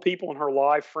 of all the people in her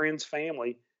life, friends,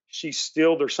 family,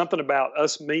 there's something about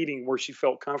us meeting where she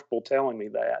felt comfortable telling me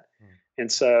that. And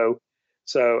so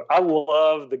I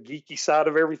love the geeky side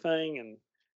of everything. And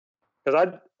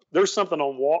because there's something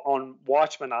on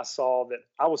Watchmen I saw that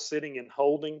I was sitting and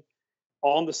holding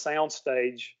on the sound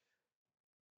stage,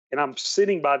 and I'm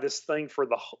sitting by this thing for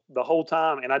the whole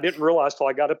time, and I didn't realize till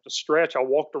I got up to stretch, I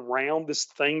walked around this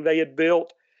thing they had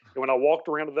built, and when I walked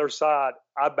around to their side,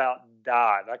 I about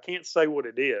died. I can't say what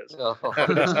it is. I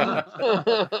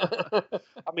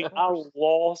mean, I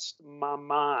lost my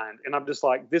mind, and I'm just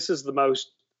like, this is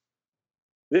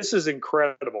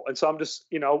incredible. And so I'm just,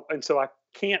 and so I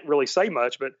can't really say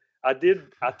much, but I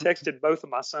texted both of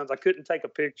my sons. I couldn't take a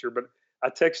picture, but I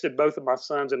texted both of my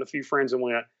sons and a few friends and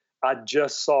went, I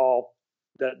just saw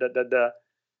that,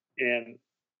 and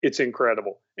it's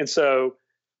incredible. And so,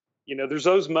 there's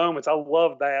those moments. I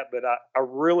love that, but I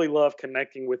really love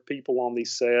connecting with people on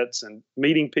these sets and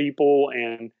meeting people,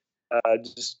 and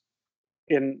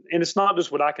and it's not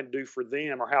just what I can do for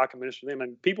them or how I can minister to them.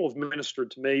 And people have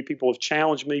ministered to me. People have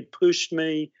challenged me, pushed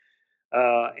me.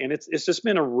 And it's just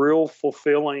been a real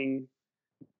fulfilling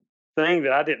thing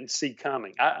that I didn't see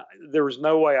coming. There was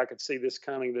no way I could see this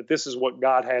coming, that this is what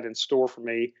God had in store for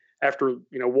me after,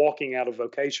 walking out of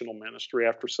vocational ministry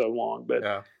after so long.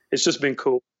 But it's just been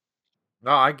cool.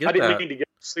 No, I get that. I didn't mean to get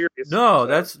serious. No,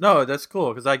 that's cool,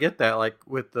 because I get that. Like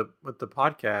with the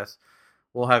podcast,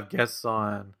 we'll have guests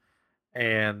on,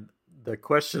 and the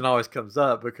question always comes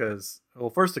up because,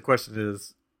 well, first the question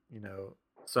is,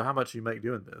 so how much you make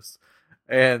doing this?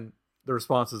 And the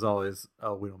response is always,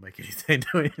 oh, we don't make anything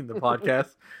doing the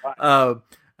podcast.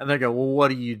 And they go, well, what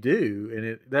do you do?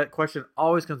 And that question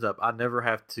always comes up. I never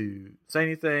have to say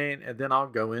anything, and then I'll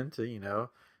go into,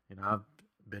 I've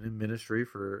been in ministry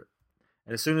for.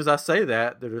 And as soon as I say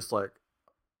that, they're just like,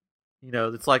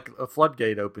 it's like a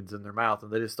floodgate opens in their mouth,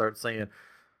 and they just start talking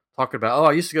about, oh,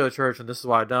 I used to go to church, and this is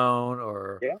why I don't,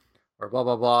 or blah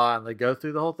blah blah, and they go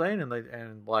through the whole thing, and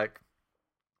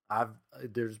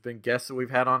there's been guests that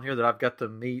we've had on here that I've got to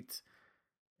meet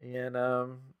in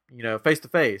face to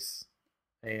face,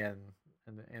 and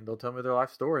they'll tell me their life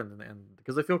story, and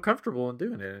because they feel comfortable in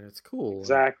doing it, and it's cool.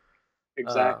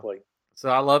 Exactly. So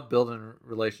I love building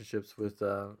relationships with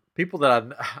people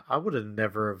that I would have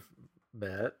never have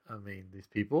met. I mean, these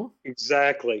people.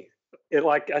 Exactly. If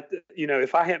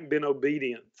I hadn't been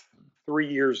obedient 3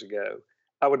 years ago,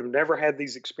 I would have never had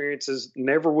these experiences,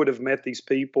 never would have met these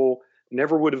people,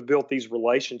 never would have built these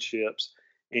relationships.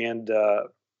 And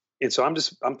so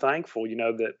I'm thankful,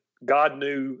 that God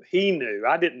knew, He knew.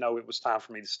 I didn't know it was time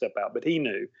for me to step out, but He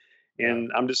knew.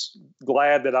 And I'm just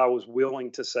glad that I was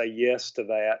willing to say yes to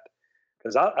that,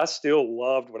 because I still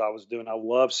loved what I was doing. I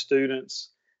love students,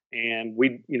 and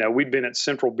we'd been at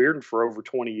Central Bearden for over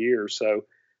 20 years. So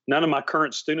none of my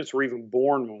current students were even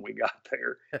born when we got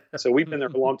there. So we've been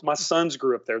there for a long time. My sons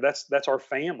grew up there. That's our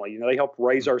family. They helped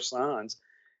raise our sons.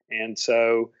 And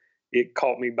so it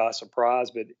caught me by surprise,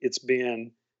 but it's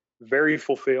been very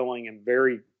fulfilling and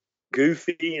very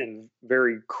goofy and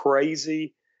very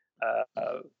crazy.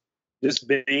 Just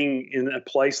being in a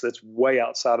place that's way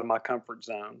outside of my comfort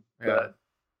zone. Yeah. But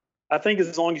I think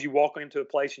as long as you walk into a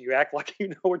place and you act like you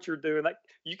know what you're doing,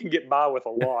 you can get by with a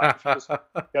lot. If you just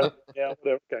go,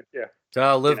 So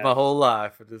I'll live my whole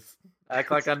life and just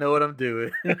act like I know what I'm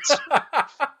doing.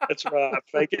 That's right.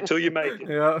 Fake it till you make it.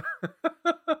 Yeah.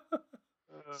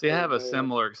 See, I have a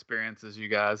similar experience as you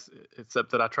guys, except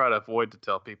that I try to avoid to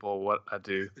tell people what I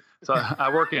do. So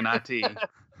I work in IT.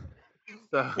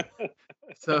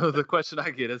 So the question I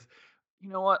get is, you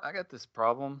know what? I got this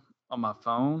problem on my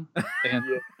phone,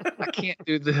 and I can't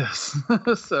do this.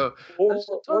 So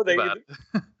or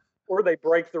they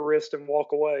break the wrist and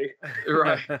walk away.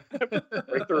 Right.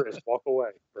 Break the wrist, walk away.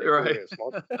 Break the wrist,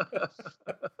 walk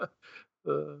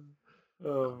away.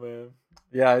 Oh man,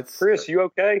 yeah. It's Chris. You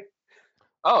okay?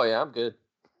 Oh yeah, I'm good.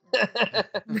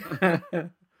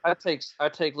 I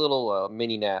take little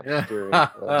mini naps during.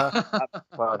 I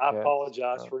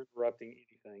apologize for interrupting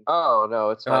anything. Oh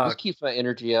no, it's fine. Just keeps my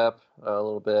energy up a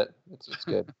little bit. It's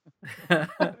good.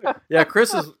 Yeah,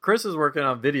 Chris is working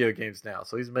on video games now,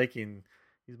 so he's making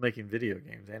video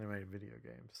games, animated video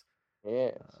games.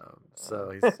 Yeah.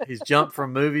 So he's jumped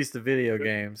from movies to video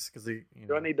games because he.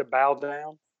 Do I need to bow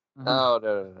down? Oh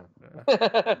no.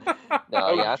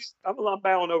 No, yeah. I'm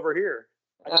bowing over here.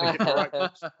 No,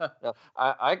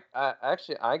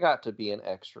 I got to be an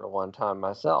extra one time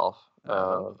myself.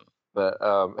 But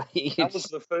that was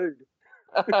the food.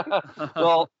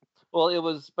 well, it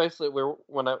was basically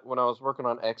when I was working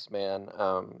on X-Men,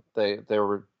 they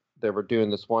were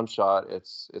doing this one shot.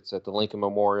 It's at the Lincoln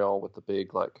Memorial with the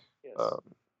big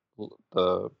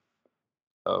the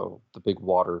big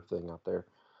water thing out there.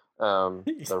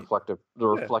 The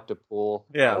reflective pool.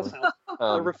 Yeah.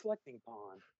 The reflecting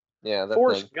pond. Yeah, that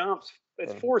Forrest Gump's.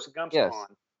 It's Forrest Gump's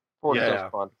pond. Forrest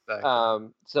Gump's pond. Exactly.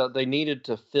 So they needed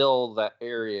to fill that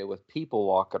area with people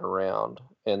walking around,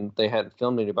 and they hadn't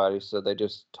filmed anybody, so they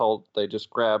just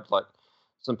grabbed like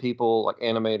some people, like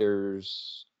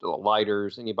animators,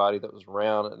 lighters, anybody that was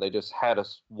around, and they just had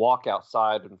us walk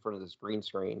outside in front of this green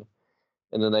screen,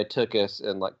 and then they took us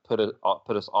and like put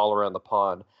us all around the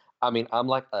pond. I mean, I'm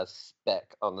like a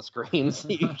speck on the screen, so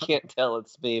you can't tell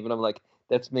it's me, but I'm like,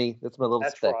 that's me. That's my little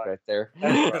speck right there.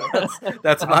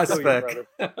 That's my speck.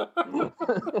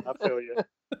 I feel you.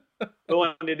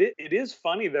 Well, and it is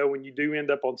funny though when you do end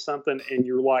up on something and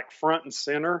you're like front and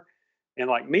center, and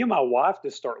like me and my wife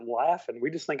just start laughing.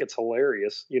 We just think it's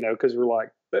hilarious, because we're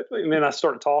like, and then I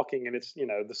start talking, and it's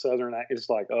the Southern accent. It's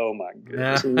like, oh my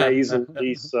goodness, nasal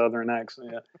East Southern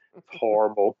accent,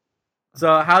 horrible.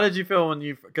 So how did you feel when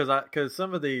because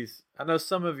some of these, I know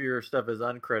some of your stuff is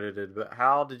uncredited, but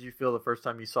how did you feel the first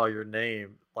time you saw your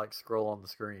name like scroll on the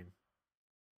screen?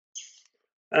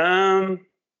 Well,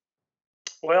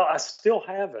 I still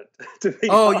haven't. To be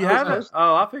Oh, honest. you haven't?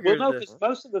 Oh, I Well, figured no, this. because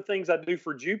most of the things I do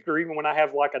for Jupiter, even when I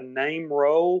have like a name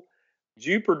role,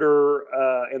 Jupiter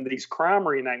and these crime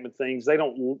reenactment things, they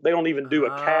don't even do a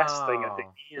cast thing at the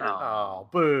end. Oh,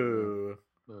 boo.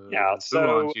 Yeah, Boo on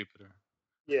so Jupiter.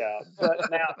 yeah,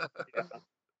 but now, yeah.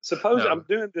 Suppose No. I'm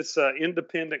doing this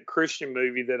independent Christian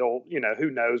movie that'll, who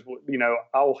knows what,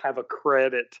 I'll have a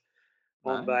credit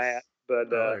on that. But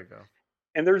Oh, there you go.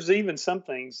 and there's even some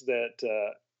things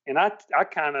that, and I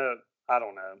kind of, I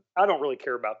don't know, I don't really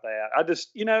care about that. I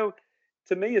just,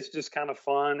 to me, it's just kind of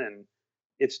fun, and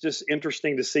it's just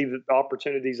interesting to see the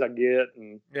opportunities I get.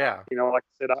 And Yeah. like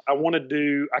I said, I want to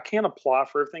do. I can't apply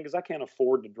for everything because I can't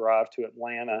afford to drive to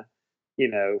Atlanta,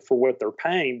 for what they're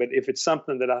paying. But if it's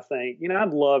something that I think,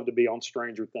 I'd love to be on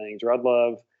Stranger Things, or I'd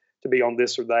love to be on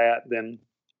this or that, then,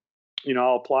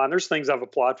 I'll apply. And there's things I've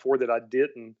applied for that I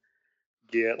didn't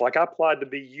get. Like I applied to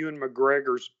be Ewan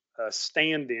McGregor's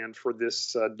stand-in for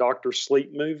this Dr.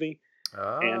 Sleep movie,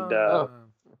 and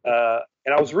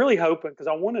I was really hoping because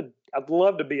I'd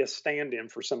love to be a stand-in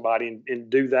for somebody and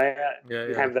do that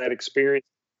and have that experience,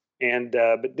 and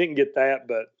but didn't get that.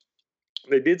 But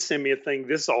they did send me a thing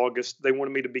this August. They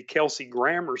wanted me to be Kelsey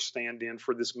Grammer's stand-in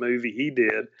for this movie he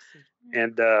did,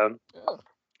 and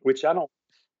which I don't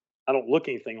look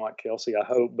anything like Kelsey, I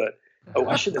hope, but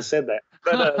I should have said that.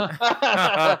 But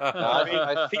I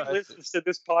mean, if he listens to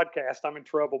this podcast, I'm in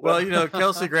trouble. Well,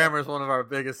 Kelsey Grammer is one of our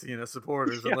biggest,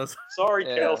 supporters. Yeah, sorry,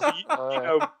 Kelsey.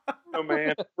 No,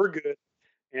 man, we're good.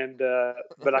 And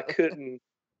but I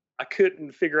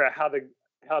couldn't figure out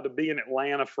how to be in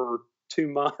Atlanta for 2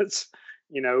 months,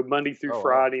 Monday through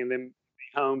Friday, and then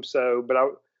be home. So, but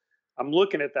I'm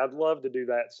looking at that. I'd love to do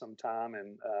that sometime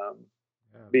and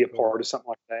be a part of something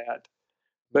like that.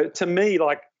 But to me,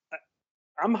 like,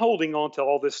 I'm holding on to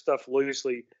all this stuff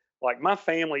loosely. Like, my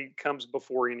family comes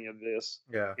before any of this.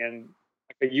 Yeah. And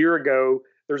like a year ago,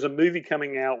 there's a movie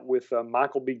coming out with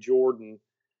Michael B. Jordan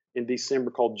in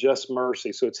December called Just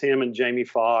Mercy. So it's him and Jamie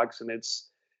Foxx, and it's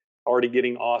already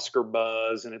getting Oscar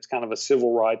buzz, and it's kind of a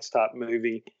civil rights type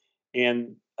movie.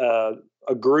 And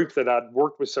a group that I'd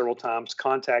worked with several times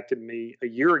contacted me a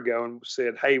year ago and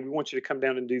said, "Hey, we want you to come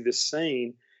down and do this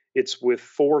scene. It's with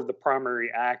 4 of the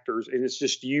primary actors, and it's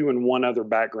just you and one other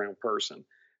background person."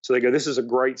 So they go, "This is a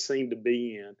great scene to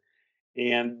be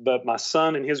in." But my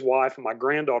son and his wife and my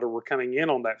granddaughter were coming in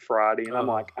on that Friday, and I'm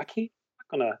like, I'm not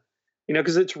gonna,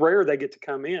 because it's rare they get to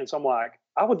come in. So I'm like,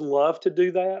 I would love to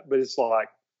do that, but it's like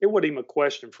it wasn't even a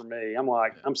question for me. I'm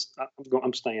like, I'm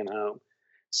staying home.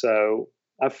 So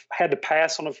I've had to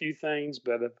pass on a few things,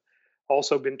 but I've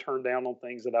also been turned down on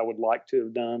things that I would like to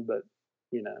have done. But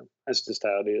that's just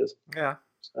how it is. Yeah.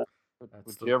 So,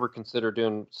 would you ever consider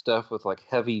doing stuff with like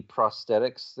heavy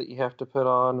prosthetics that you have to put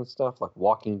on and stuff, like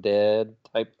Walking Dead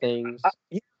type things?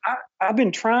 I've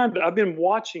been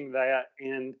watching that,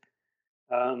 and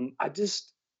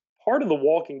part of the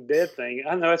Walking Dead thing,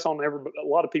 I know it's on a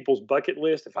lot of people's bucket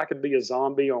list. If I could be a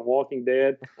zombie on Walking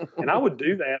Dead, and I would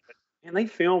do that. And they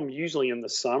film usually in the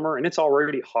summer, and it's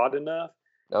already hot enough.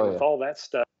 With all that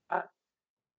stuff,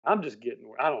 I'm just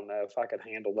I don't know if I could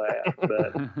handle that.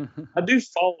 But I do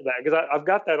follow that because I've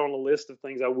got that on the list of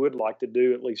things I would like to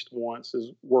do at least once,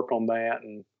 is work on that.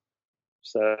 And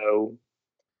so,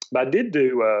 but I did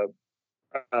do.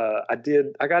 I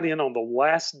got in on the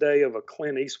last day of a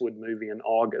Clint Eastwood movie in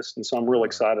August, and so I'm real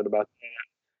excited about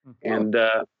that. And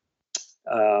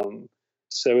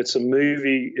so it's a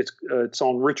movie. It's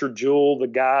on Richard Jewell, the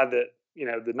guy that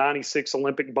the '96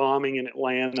 Olympic bombing in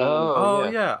Atlanta. Oh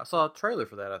yeah, I saw a trailer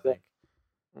for that, I think.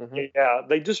 Mm-hmm.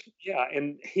 Yeah,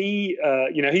 and he,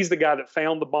 he's the guy that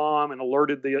found the bomb and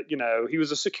alerted he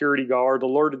was a security guard,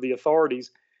 alerted the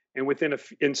authorities. And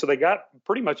and so they got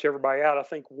pretty much everybody out. I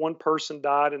think one person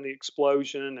died in the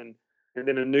explosion, and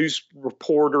then a news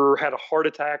reporter had a heart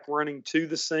attack running to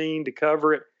the scene to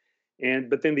cover it.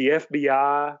 But then the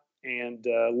FBI and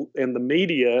the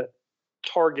media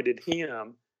targeted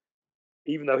him,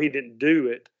 even though he didn't do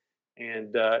it.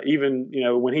 And even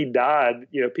when he died,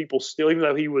 people still, even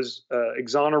though he was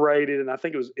exonerated, and I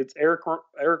think it's Eric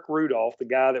Rudolph, the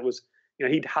guy that was,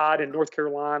 he'd hide in North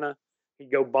Carolina.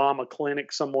 He'd go bomb a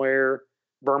clinic somewhere,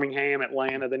 Birmingham,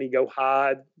 Atlanta. Then he'd go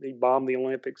hide. He'd bomb the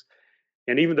Olympics.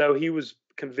 And even though he was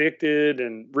convicted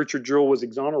and Richard Jewell was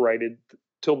exonerated,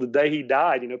 till the day he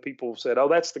died, people said, "Oh,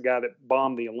 that's the guy that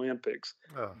bombed the Olympics."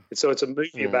 Oh. And so it's a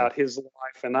movie about his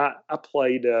life. And I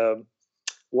played,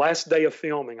 last day of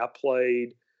filming, I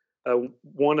played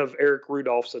one of Eric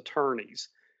Rudolph's attorneys.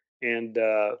 And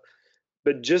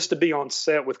but just to be on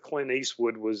set with Clint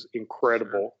Eastwood was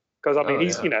incredible. Because, I mean,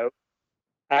 he's,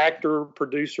 actor,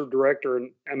 producer, director,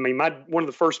 and I mean, one of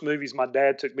the first movies my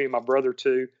dad took me and my brother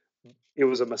to, it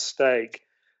was a mistake.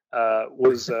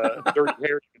 Was Dirty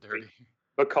Harry. Dirty.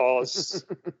 Because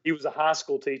he was a high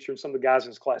school teacher, and some of the guys in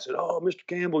his class said, "Oh, Mr.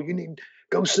 Campbell, you need to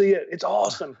go see it. It's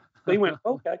awesome." So he went,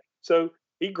 "Okay." So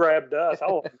he grabbed us. I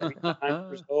was 9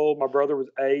 years old. My brother was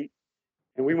 8,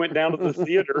 and we went down to the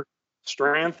theater,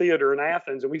 Strand Theater in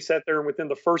Athens, and we sat there. And within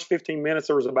the first 15 minutes,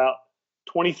 there was about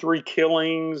 23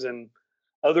 killings and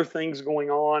other things going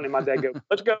on. And my dad goes,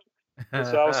 "Let's go." And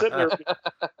so I was sitting there.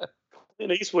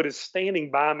 And Eastwood is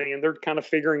standing by me, and they're kind of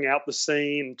figuring out the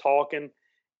scene and talking.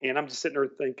 And I'm just sitting there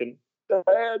thinking,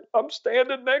 "Dad, I'm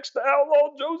standing next to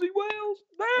Outlaw Josie Wells.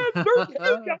 Dad, Dirty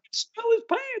Harry, I can smell his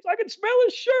pants. I can smell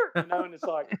his shirt." And it's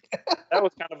like, that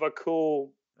was kind of a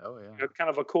cool, kind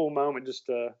of a cool moment just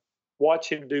to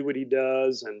watch him do what he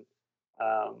does. And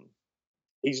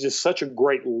he's just such a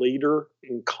great leader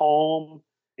and calm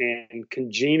and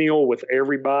congenial with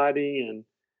everybody. And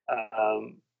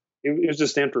it was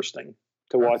just interesting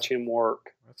to watch him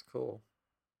work. That's cool.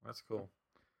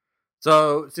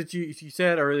 So, since you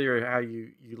said earlier how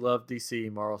you love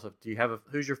DC Marvel stuff, do you have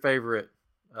who's your favorite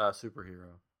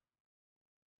superhero?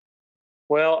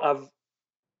 Well,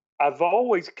 I've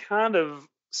always kind of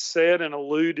said and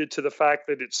alluded to the fact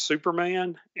that it's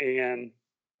Superman, and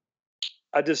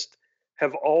I just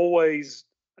have always.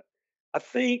 I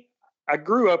think I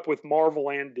grew up with Marvel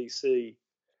and DC,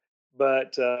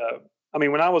 but I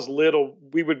mean, when I was little,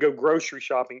 we would go grocery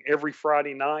shopping every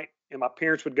Friday night, and my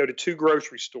parents would go to 2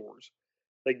 grocery stores.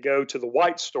 They'd go to the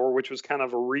White Store, which was kind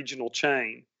of a regional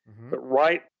chain, but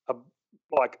right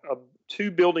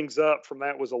 2 buildings up from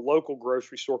that was a local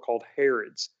grocery store called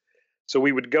Harrods. So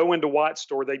we would go into White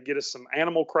Store. They'd get us some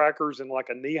animal crackers and like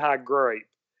a knee-high grape.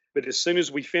 But as soon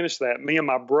as we finished that, me and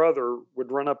my brother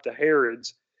would run up to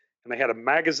Harrods, and they had a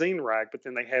magazine rack, but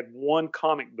then they had one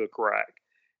comic book rack.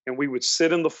 And we would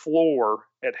sit on the floor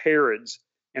at Harrods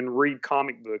and read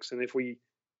comic books. And if we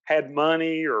had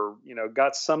money or,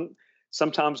 got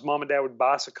sometimes Mom and Dad would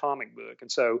buy us a comic book.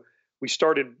 And so we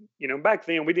started, back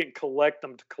then we didn't collect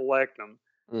them to collect them.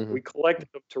 Mm-hmm. We collected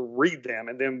them to read them.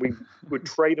 And then we would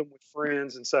trade them with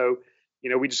friends. And so,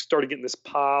 we just started getting this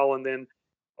pile. And then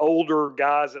older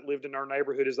guys that lived in our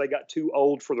neighborhood, as they got too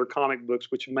old for their comic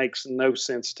books, which makes no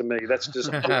sense to me. That's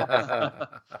just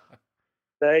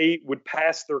they would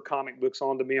pass their comic books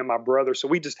on to me and my brother. So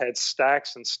we just had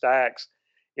stacks and stacks.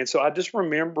 And so I just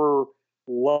remember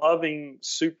loving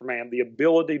Superman, the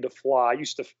ability to fly. I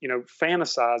used to,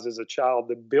 fantasize as a child,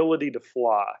 the ability to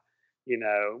fly.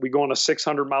 We go on a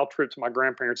 600-mile trip to my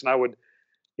grandparents, and I would,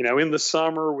 in the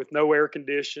summer with no air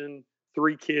condition,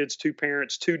 3 kids, 2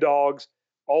 parents, 2 dogs,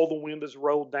 all the windows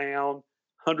rolled down,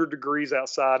 100 degrees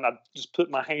outside, and I'd just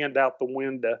put my hand out the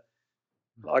window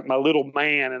like my little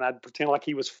man, and I'd pretend like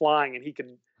he was flying, and he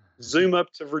could zoom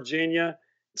up to Virginia,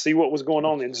 see what was going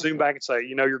on, and zoom back and say,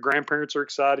 your grandparents are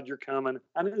excited you're coming.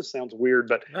 I know this sounds weird,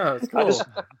 but no, it's cool.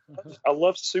 I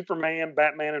love Superman,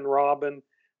 Batman, and Robin,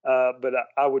 but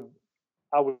I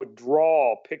would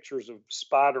draw pictures of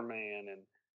Spider-Man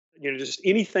and, just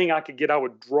anything I could get, I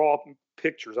would draw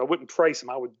pictures. I wouldn't trace them.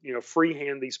 I would,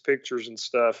 freehand these pictures and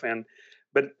stuff.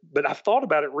 But I've thought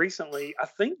about it recently. I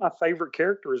think my favorite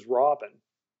character is Robin.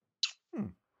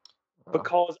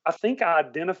 Because I think I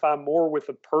identify more with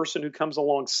a person who comes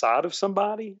alongside of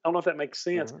somebody. I don't know if that makes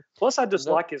sense. Plus, I just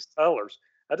like his colors.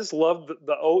 I just love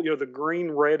the old, the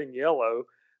green, red, and yellow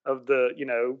of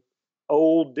the,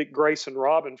 old Dick Grayson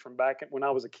Robin from back when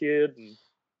I was a kid. And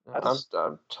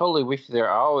I'm totally with you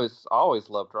there. I always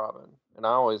loved Robin, and I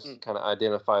always kind of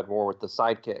identified more with the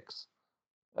sidekicks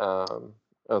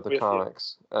of the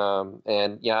comics.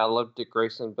 And yeah, I love Dick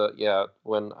Grayson, but yeah,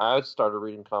 when I started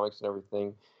reading comics and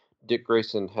everything, Dick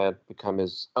Grayson had become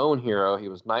his own hero. He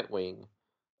was Nightwing,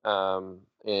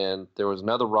 and there was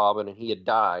another Robin, and he had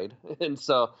died, and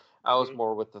so I was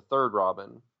more with the third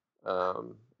Robin,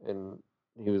 and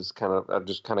he was I've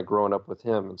just kind of growing up with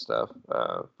him and stuff.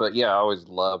 But yeah, I always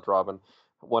loved Robin.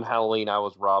 One Halloween, I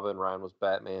was Robin. Ryan was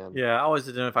Batman. Yeah, I always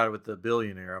identified with the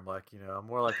billionaire. I'm like, I'm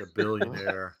more like a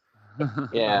billionaire.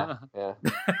 yeah.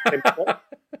 And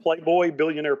Playboy,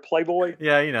 billionaire Playboy.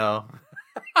 Yeah,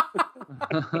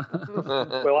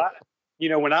 Well,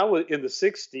 when I was in the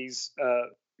 60s,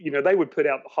 they would put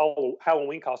out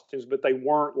Halloween costumes, but they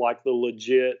weren't like the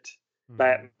legit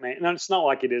Batman. And it's not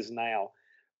like it is now.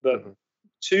 But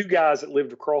 2 guys that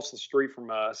lived across the street from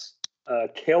us,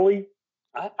 Kelly,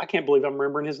 I can't believe I'm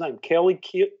remembering his name, Kelly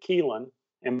Keelan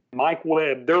and Mike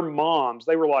Webb, their moms,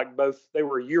 they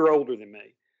were a year older than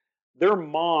me. Their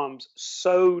moms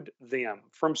sewed them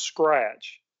from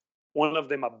scratch one of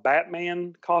them a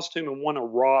Batman costume and one a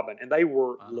Robin, and they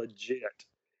were legit.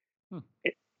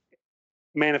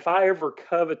 Man, if I ever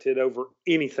coveted over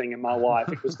anything in my life,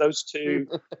 it was those two.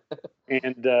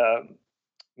 And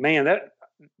man,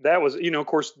 that was, of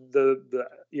course, the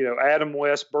Adam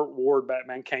West, Burt Ward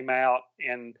Batman came out,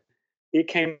 and it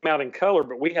came out in color,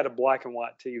 but we had a black and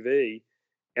white TV.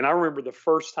 And I remember the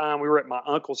first time we were at my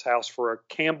uncle's house for a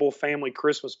Campbell family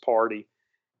Christmas party,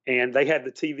 and they had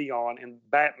the TV on, and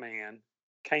Batman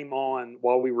came on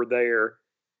while we were there.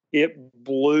 It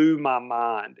blew my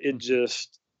mind.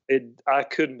 I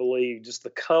couldn't believe just the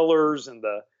colors and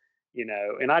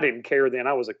and I didn't care then.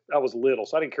 I was little,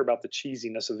 so I didn't care about the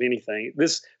cheesiness of anything.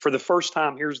 This, for the first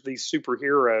time, here's these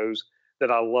superheroes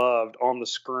that I loved on the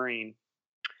screen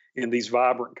in these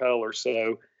vibrant colors.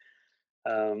 So,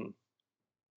 I've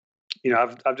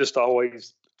I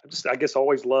guess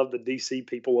always loved the DC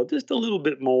people just a little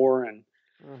bit more. And,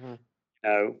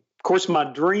 of course, my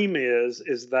dream is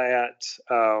that,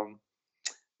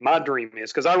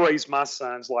 because I raised my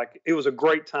sons, like, it was a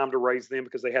great time to raise them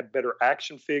because they had better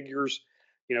action figures,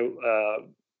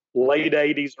 late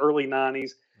 80s, early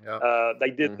 90s. Yep.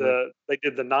 They did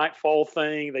the Nightfall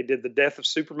thing. They did the Death of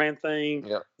Superman thing.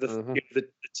 Yep. The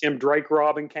Tim Drake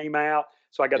Robin came out.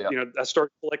 So I got, I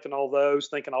started collecting all those,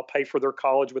 thinking I'll pay for their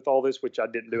college with all this, which I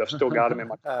didn't do. I've still got them in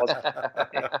my closet.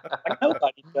 Like,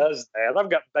 nobody does that. I've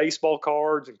got baseball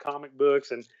cards and comic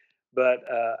books, but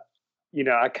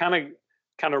I kind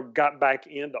of got back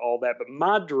into all that. But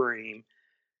my dream,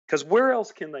 because where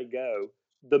else can they go?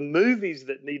 The movies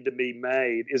that need to be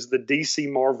made is the DC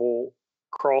Marvel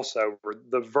crossover,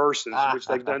 the Versus, which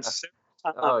they've done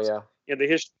several times in the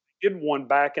history. They did one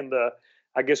back in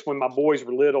I guess when my boys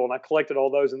were little, and I collected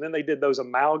all those. And then they did those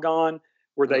Amalgam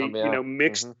where they,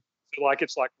 mixed. Like,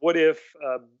 it's like, what if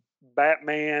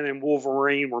Batman and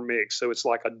Wolverine were mixed? So it's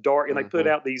like a dark, and they put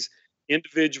out these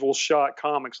individual shot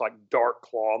comics like Dark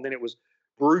Claw, and then it was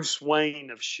Bruce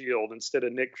Wayne of S.H.I.E.L.D. instead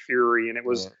of Nick Fury, and it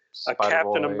was a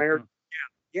Captain America.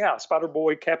 Yeah,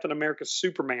 Spider-Boy, Captain America,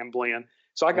 Superman blend.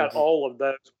 So I got all of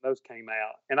those when those came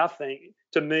out. And I think,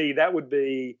 to me, that would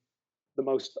be the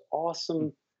most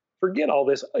awesome. Forget all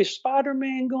this. Is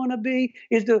Spider-Man going to be?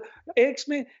 Is the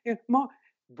X-Men?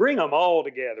 Bring them all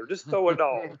together. Just throw it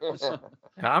all.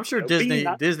 I'm sure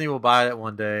Disney will buy it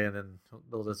one day, and then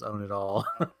they'll just own it all.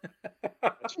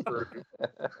 That's true.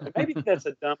 Maybe that's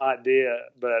a dumb idea,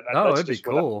 but no, it'd be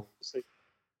cool.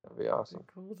 That'd be awesome.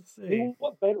 Cool to see. I mean,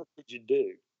 what better could you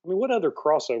do? I mean, what other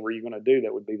crossover are you going to do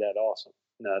that would be that awesome?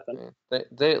 Nothing.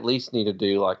 They at least need to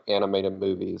do like animated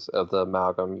movies of the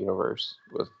Amalgam universe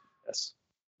with.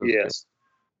 Yes.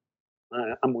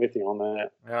 I'm with you on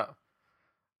that.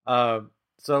 Yeah.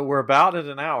 So we're about at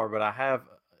an hour, but I have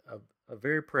a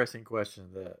very pressing question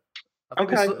that I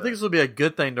think this will be a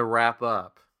good thing to wrap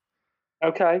up.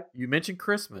 Okay. You mentioned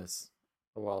Christmas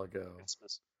a while ago.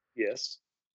 Christmas. Yes.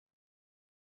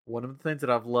 One of the things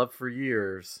that I've loved for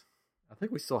years, I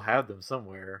think we still have them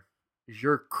somewhere, is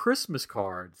your Christmas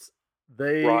cards.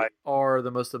 They are the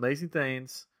most amazing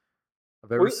things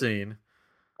I've ever seen.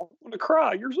 I want to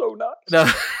cry. You're so nice.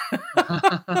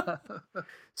 No.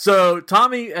 So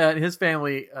Tommy and his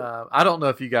family, I don't know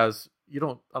if you guys, I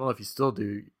don't know if you still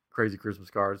do crazy Christmas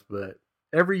cards, but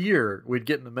every year we'd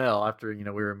get in the mail after, we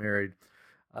were married,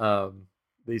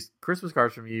 these Christmas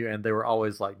cards from you, and they were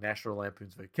always like National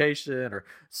Lampoon's Vacation or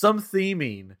some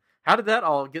theming. How did that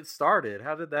all get started?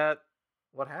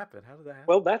 What happened? How did that happen?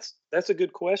 Well, that's a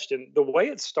good question. The way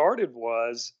it started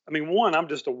was, one, I'm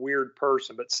just a weird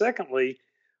person, but secondly,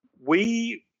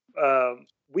 we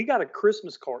got a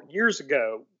Christmas card years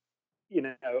ago,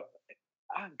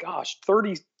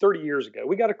 30 years ago.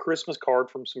 We got a Christmas card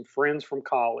from some friends from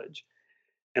college,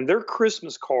 and their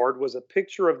Christmas card was a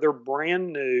picture of their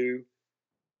brand new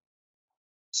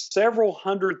several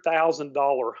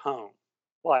 $100,000 home.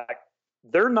 Like,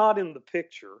 they're not in the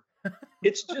picture.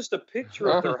 It's just a picture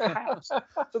of their house.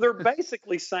 So they're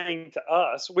basically saying to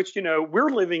us, which, we're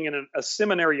living in a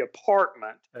seminary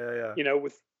apartment,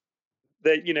 with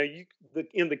that,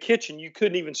 in the kitchen, you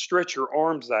couldn't even stretch your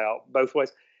arms out both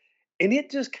ways. And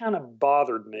it just kind of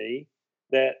bothered me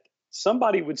that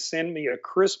somebody would send me a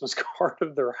Christmas card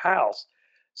of their house.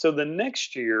 So the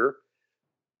next year,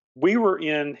 we were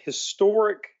in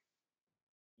historic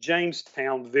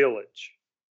Jamestown Village.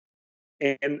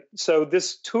 And so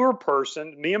this tour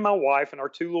person, me and my wife and our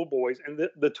two little boys, and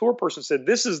the tour person said,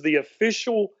 this is the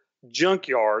official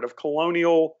junkyard of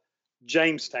colonial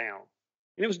Jamestown.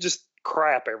 And it was just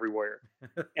crap everywhere.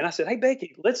 And I said, hey,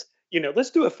 Becky, let's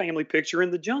do a family picture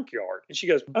in the junkyard. And she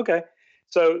goes, okay.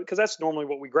 So, because that's normally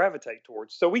what we gravitate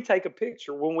towards. So we take a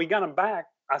picture. When we got them back,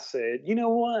 I said, you know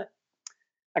what?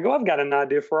 I go, I've got an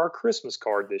idea for our Christmas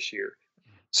card this year.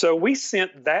 So we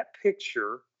sent that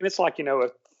picture, and it's like, a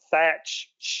thatch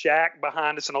shack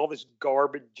behind us and all this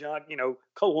garbage junk,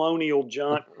 colonial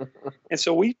junk. And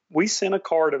so we sent a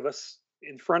card of us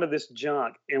in front of this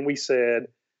junk, and we said,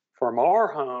 from our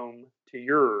home to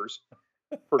yours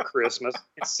for Christmas,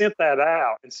 and sent that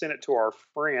out and sent it to our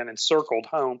friend and circled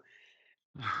home.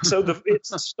 So it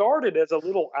started as a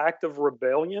little act of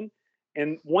rebellion.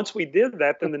 And once we did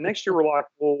that, then the next year we're like,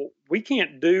 well, we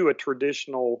can't do a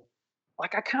traditional,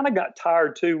 like I kind of got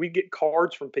tired too. We get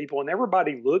cards from people and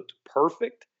everybody looked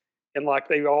perfect. And like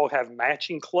they all have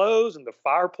matching clothes and the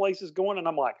fireplace is going. And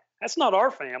I'm like, that's not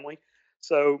our family.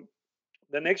 So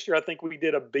the next year, I think we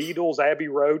did a Beatles Abbey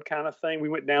Road kind of thing. We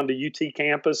went down to UT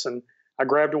campus and I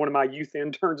grabbed one of my youth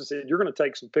interns and said, you're going to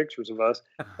take some pictures of us.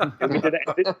 And we did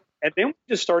that. And then we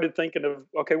just started thinking of,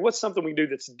 okay, what's something we do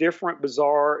that's different,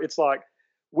 bizarre? It's like,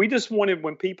 we just wanted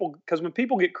when people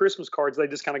get Christmas cards, they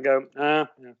just kind of go,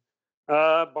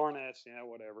 Barnett's,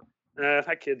 whatever.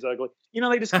 That kid's ugly.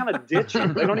 They just kind of ditch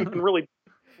it. They don't even really.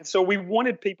 And so we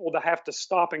wanted people to have to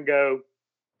stop and go,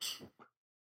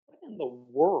 what in the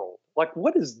world? Like,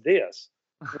 what is this?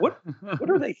 What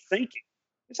are they thinking?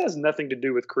 This has nothing to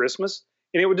do with Christmas.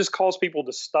 And it would just cause people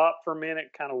to stop for a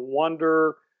minute, kind of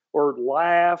wonder or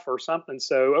laugh or something.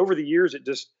 So over the years, it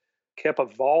just kept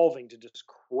evolving to just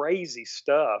crazy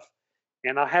stuff.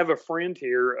 And I have a friend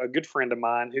here, a good friend of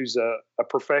mine, who's a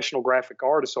professional graphic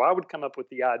artist. So I would come up with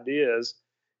the ideas,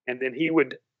 and then he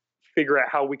would figure out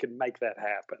how we could make that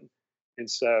happen. And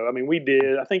so, I mean, we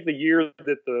did, I think the year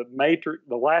that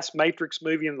the last Matrix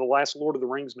movie and the last Lord of the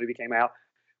Rings movie came out,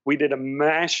 we did a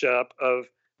mashup of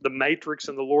the Matrix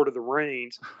and the Lord of the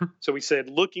Rings. So we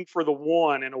said, looking for the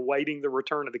one and awaiting the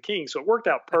return of the king. So it worked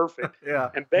out perfect.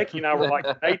 Yeah. And Becky and I were like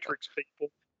the Matrix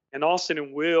people. And Austin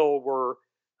and Will were,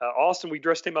 Austin, we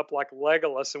dressed him up like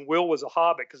Legolas, and Will was a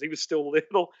hobbit because he was still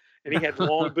little and he had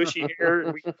long bushy hair.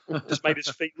 And we just made his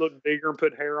feet look bigger and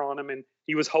put hair on him. And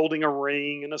he was holding a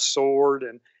ring and a sword.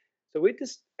 And so it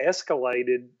just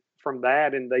escalated from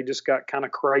that. And they just got kind of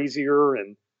crazier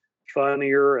and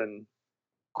funnier. And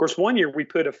of course, one year we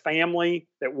put a family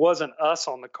that wasn't us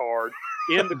on the card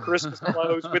in the Christmas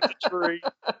clothes with the tree.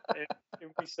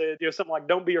 And we said, something like,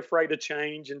 don't be afraid to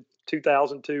change in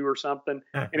 2002 or something.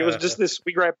 And it was just this,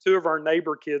 we grabbed two of our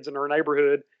neighbor kids in our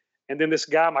neighborhood. And then this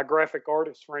guy, my graphic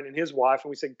artist friend, and his wife, and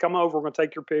we said, come over, we're going to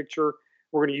take your picture.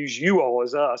 We're going to use you all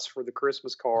as us for the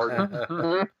Christmas card.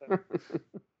 Nice.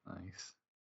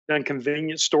 Done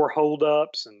convenience store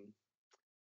holdups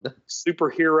and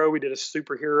superhero. We did a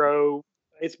superhero.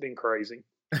 It's been crazy.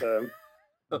 So,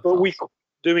 but we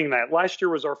doing that. Last year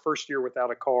was our first year without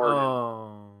a card.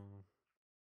 Oh.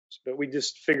 But we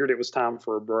just figured it was time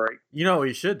for a break. You know what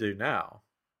you should do now?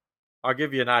 I'll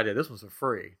give you an idea. This one's for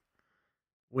free.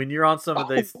 When you're on some of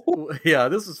these, yeah,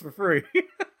 this is for free.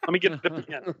 Let me get the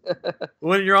pen.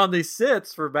 When you're on these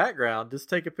sits for background, just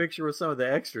take a picture with some of the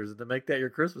extras and to make that your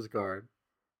Christmas card.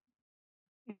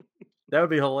 That would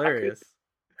be hilarious.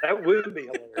 That would be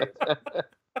hilarious.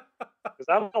 Because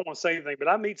I don't want to say anything, but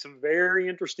I meet some very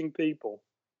interesting people.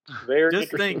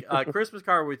 Just think, Christmas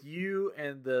card with you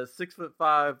and the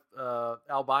 6'5"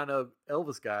 albino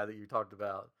Elvis guy that you talked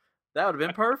about. That would have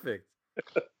been perfect.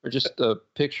 Or just a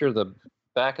picture of the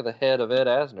back of the head of Ed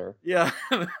Asner. Yeah.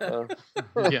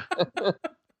 Yeah.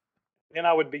 Then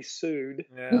I would be sued.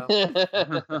 Yeah.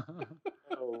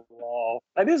 Oh, wow.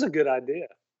 That is a good idea.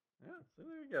 Yeah, so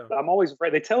there you go. But I'm always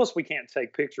afraid. They tell us we can't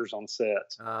take pictures on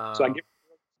sets. So I get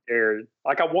scared.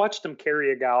 Like I watched them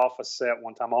carry a guy off a set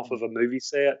one time, off of a movie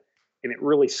set, and it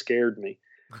really scared me.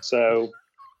 So,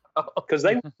 because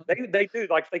they do,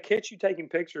 like they catch you taking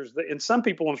pictures, and some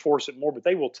people enforce it more, but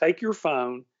they will take your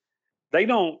phone. They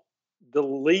don't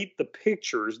delete the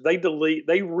pictures. They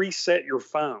reset your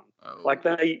phone. Oh. Like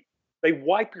they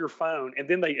wipe your phone and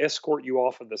then they escort you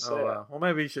off of the set. Oh, wow. Well,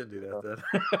 maybe you shouldn't do that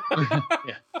then.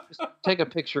 Yeah. Just take a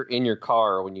picture in your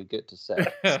car when you get to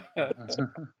set.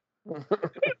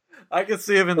 I can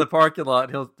see him in the parking lot.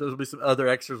 There'll be some other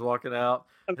extras walking out,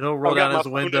 and he'll roll down his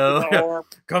window.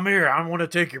 Come here, I want to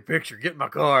take your picture. Get in my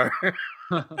car.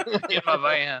 Get my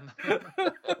van.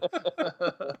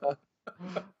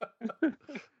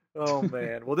 Oh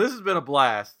man! Well, this has been a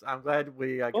blast. I'm glad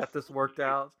we got this worked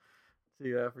out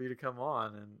for you to come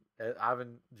on, and I've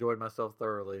enjoyed myself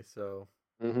thoroughly. So,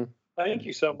 Thank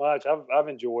you so much. I've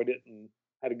enjoyed it and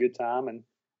had a good time. And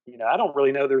I don't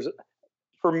really know.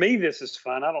 For me, this is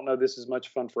fun. I don't know this is much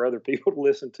fun for other people to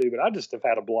listen to, but I just have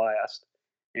had a blast,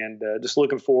 and just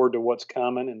looking forward to what's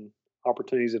coming and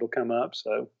opportunities that'll come up.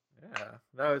 So yeah,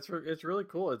 no, it's really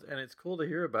cool, and it's cool to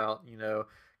hear about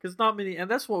because not many,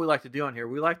 and that's what we like to do on here.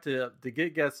 We like to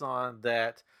get guests on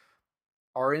that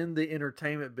are in the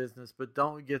entertainment business, but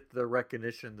don't get the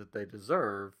recognition that they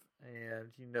deserve.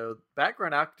 And,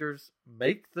 background actors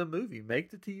make the movie,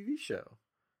 make the TV show.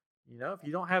 If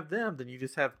you don't have them, then you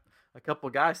just have a couple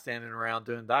of guys standing around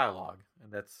doing dialogue,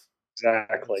 and that's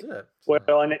exactly it.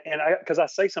 Well, and because I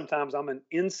say sometimes I'm an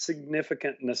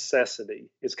insignificant necessity.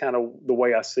 It's kind of the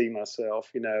way I see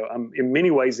myself. I'm in many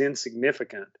ways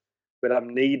insignificant, but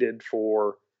I'm needed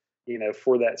for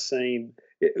that scene.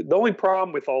 The only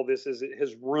problem with all this is it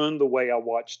has ruined the way I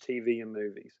watch TV and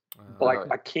movies.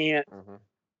 I can't. Mm-hmm.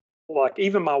 Like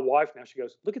even my wife now, she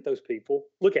goes, "Look at those people.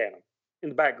 Look at them in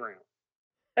the background.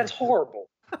 That's horrible."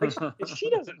 She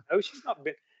doesn't know. She's not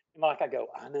been. And I go,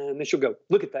 "I know," and then she'll go,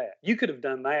 "Look at that. You could have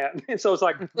done that." And so it's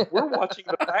like we're watching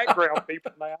the background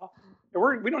people now,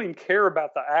 and we don't even care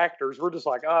about the actors. We're just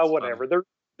like, "Oh, whatever.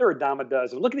 They're a dime a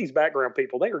dozen. Look at these background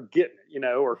people. They are getting it,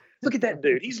 Or look at that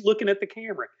dude. He's looking at the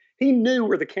camera. He knew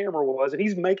where the camera was, and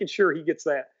he's making sure he gets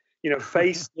that,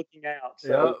 face looking out."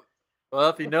 So. Yep. Well,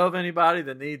 if you know of anybody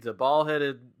that needs a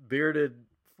bald-headed, bearded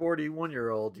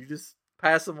 41-year-old, you just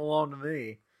pass them along to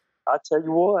me. I tell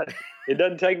you what, it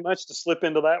doesn't take much to slip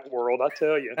into that world. I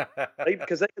tell you,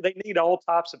 because they need all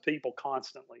types of people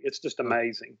constantly. It's just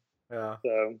amazing. Yeah.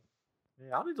 So,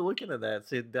 yeah, I'll need to look into that.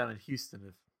 See it down in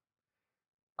Houston.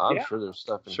 I'm sure there's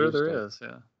stuff in Houston. Sure there is.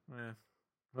 Yeah.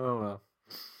 Oh well.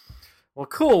 Well,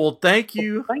 cool. Well, thank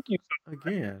you. Thank you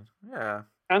again. Yeah.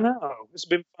 I know it's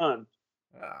been fun.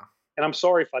 Yeah. And I'm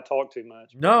sorry if I talk too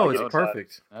much. No, it's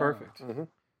perfect. Perfect. Mm-hmm.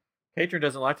 Katrin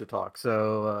doesn't like to talk,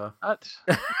 so I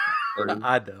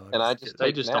know. And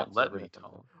they just don't let me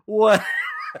talk. What?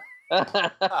 Well,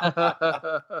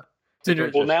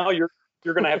 now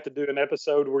you're going to have to do an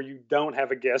episode where you don't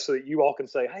have a guest, so that you all can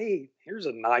say, "Hey, here's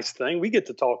a nice thing. We get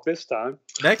to talk this time."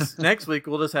 Next week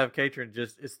we'll just have Katrin.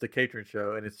 It's the Katrin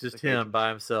show, and it's just him by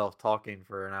himself talking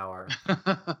for an hour.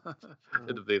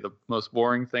 It'd be the most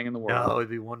boring thing in the world. No, it'd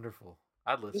be wonderful.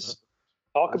 I'd listen. Just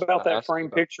talk about that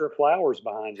framed picture of flowers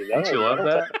behind you. Don't you love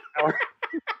that?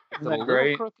 Isn't that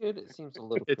great? Crooked? It seems a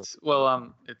little. It's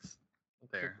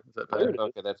there. Is that better?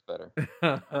 Okay, that's better.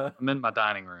 I'm in my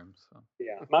dining room. So.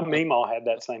 Yeah, my Meemaw had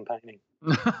that same painting.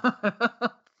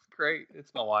 Great.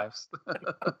 It's my wife's.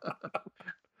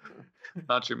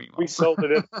 Not your Meemaw. We sold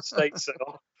it at the estate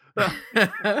sale.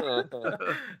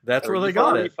 That's where they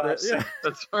got it. Yeah.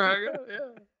 That's where I got it.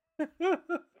 Yeah.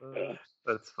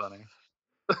 That's funny.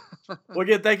 Well,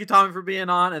 again, thank you, Tommy, for being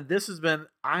on. And this has been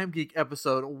I'm Geek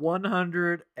episode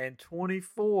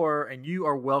 124. And you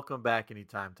are welcome back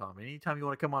anytime, Tommy. Anytime you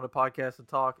want to come on the podcast and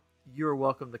talk, you're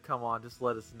welcome to come on. Just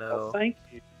let us know. Well, thank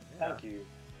you. Yeah. Thank you.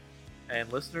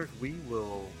 And listeners, we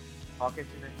will talk at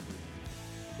you next week.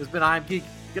 This has been I'm Geek.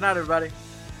 Good night, everybody.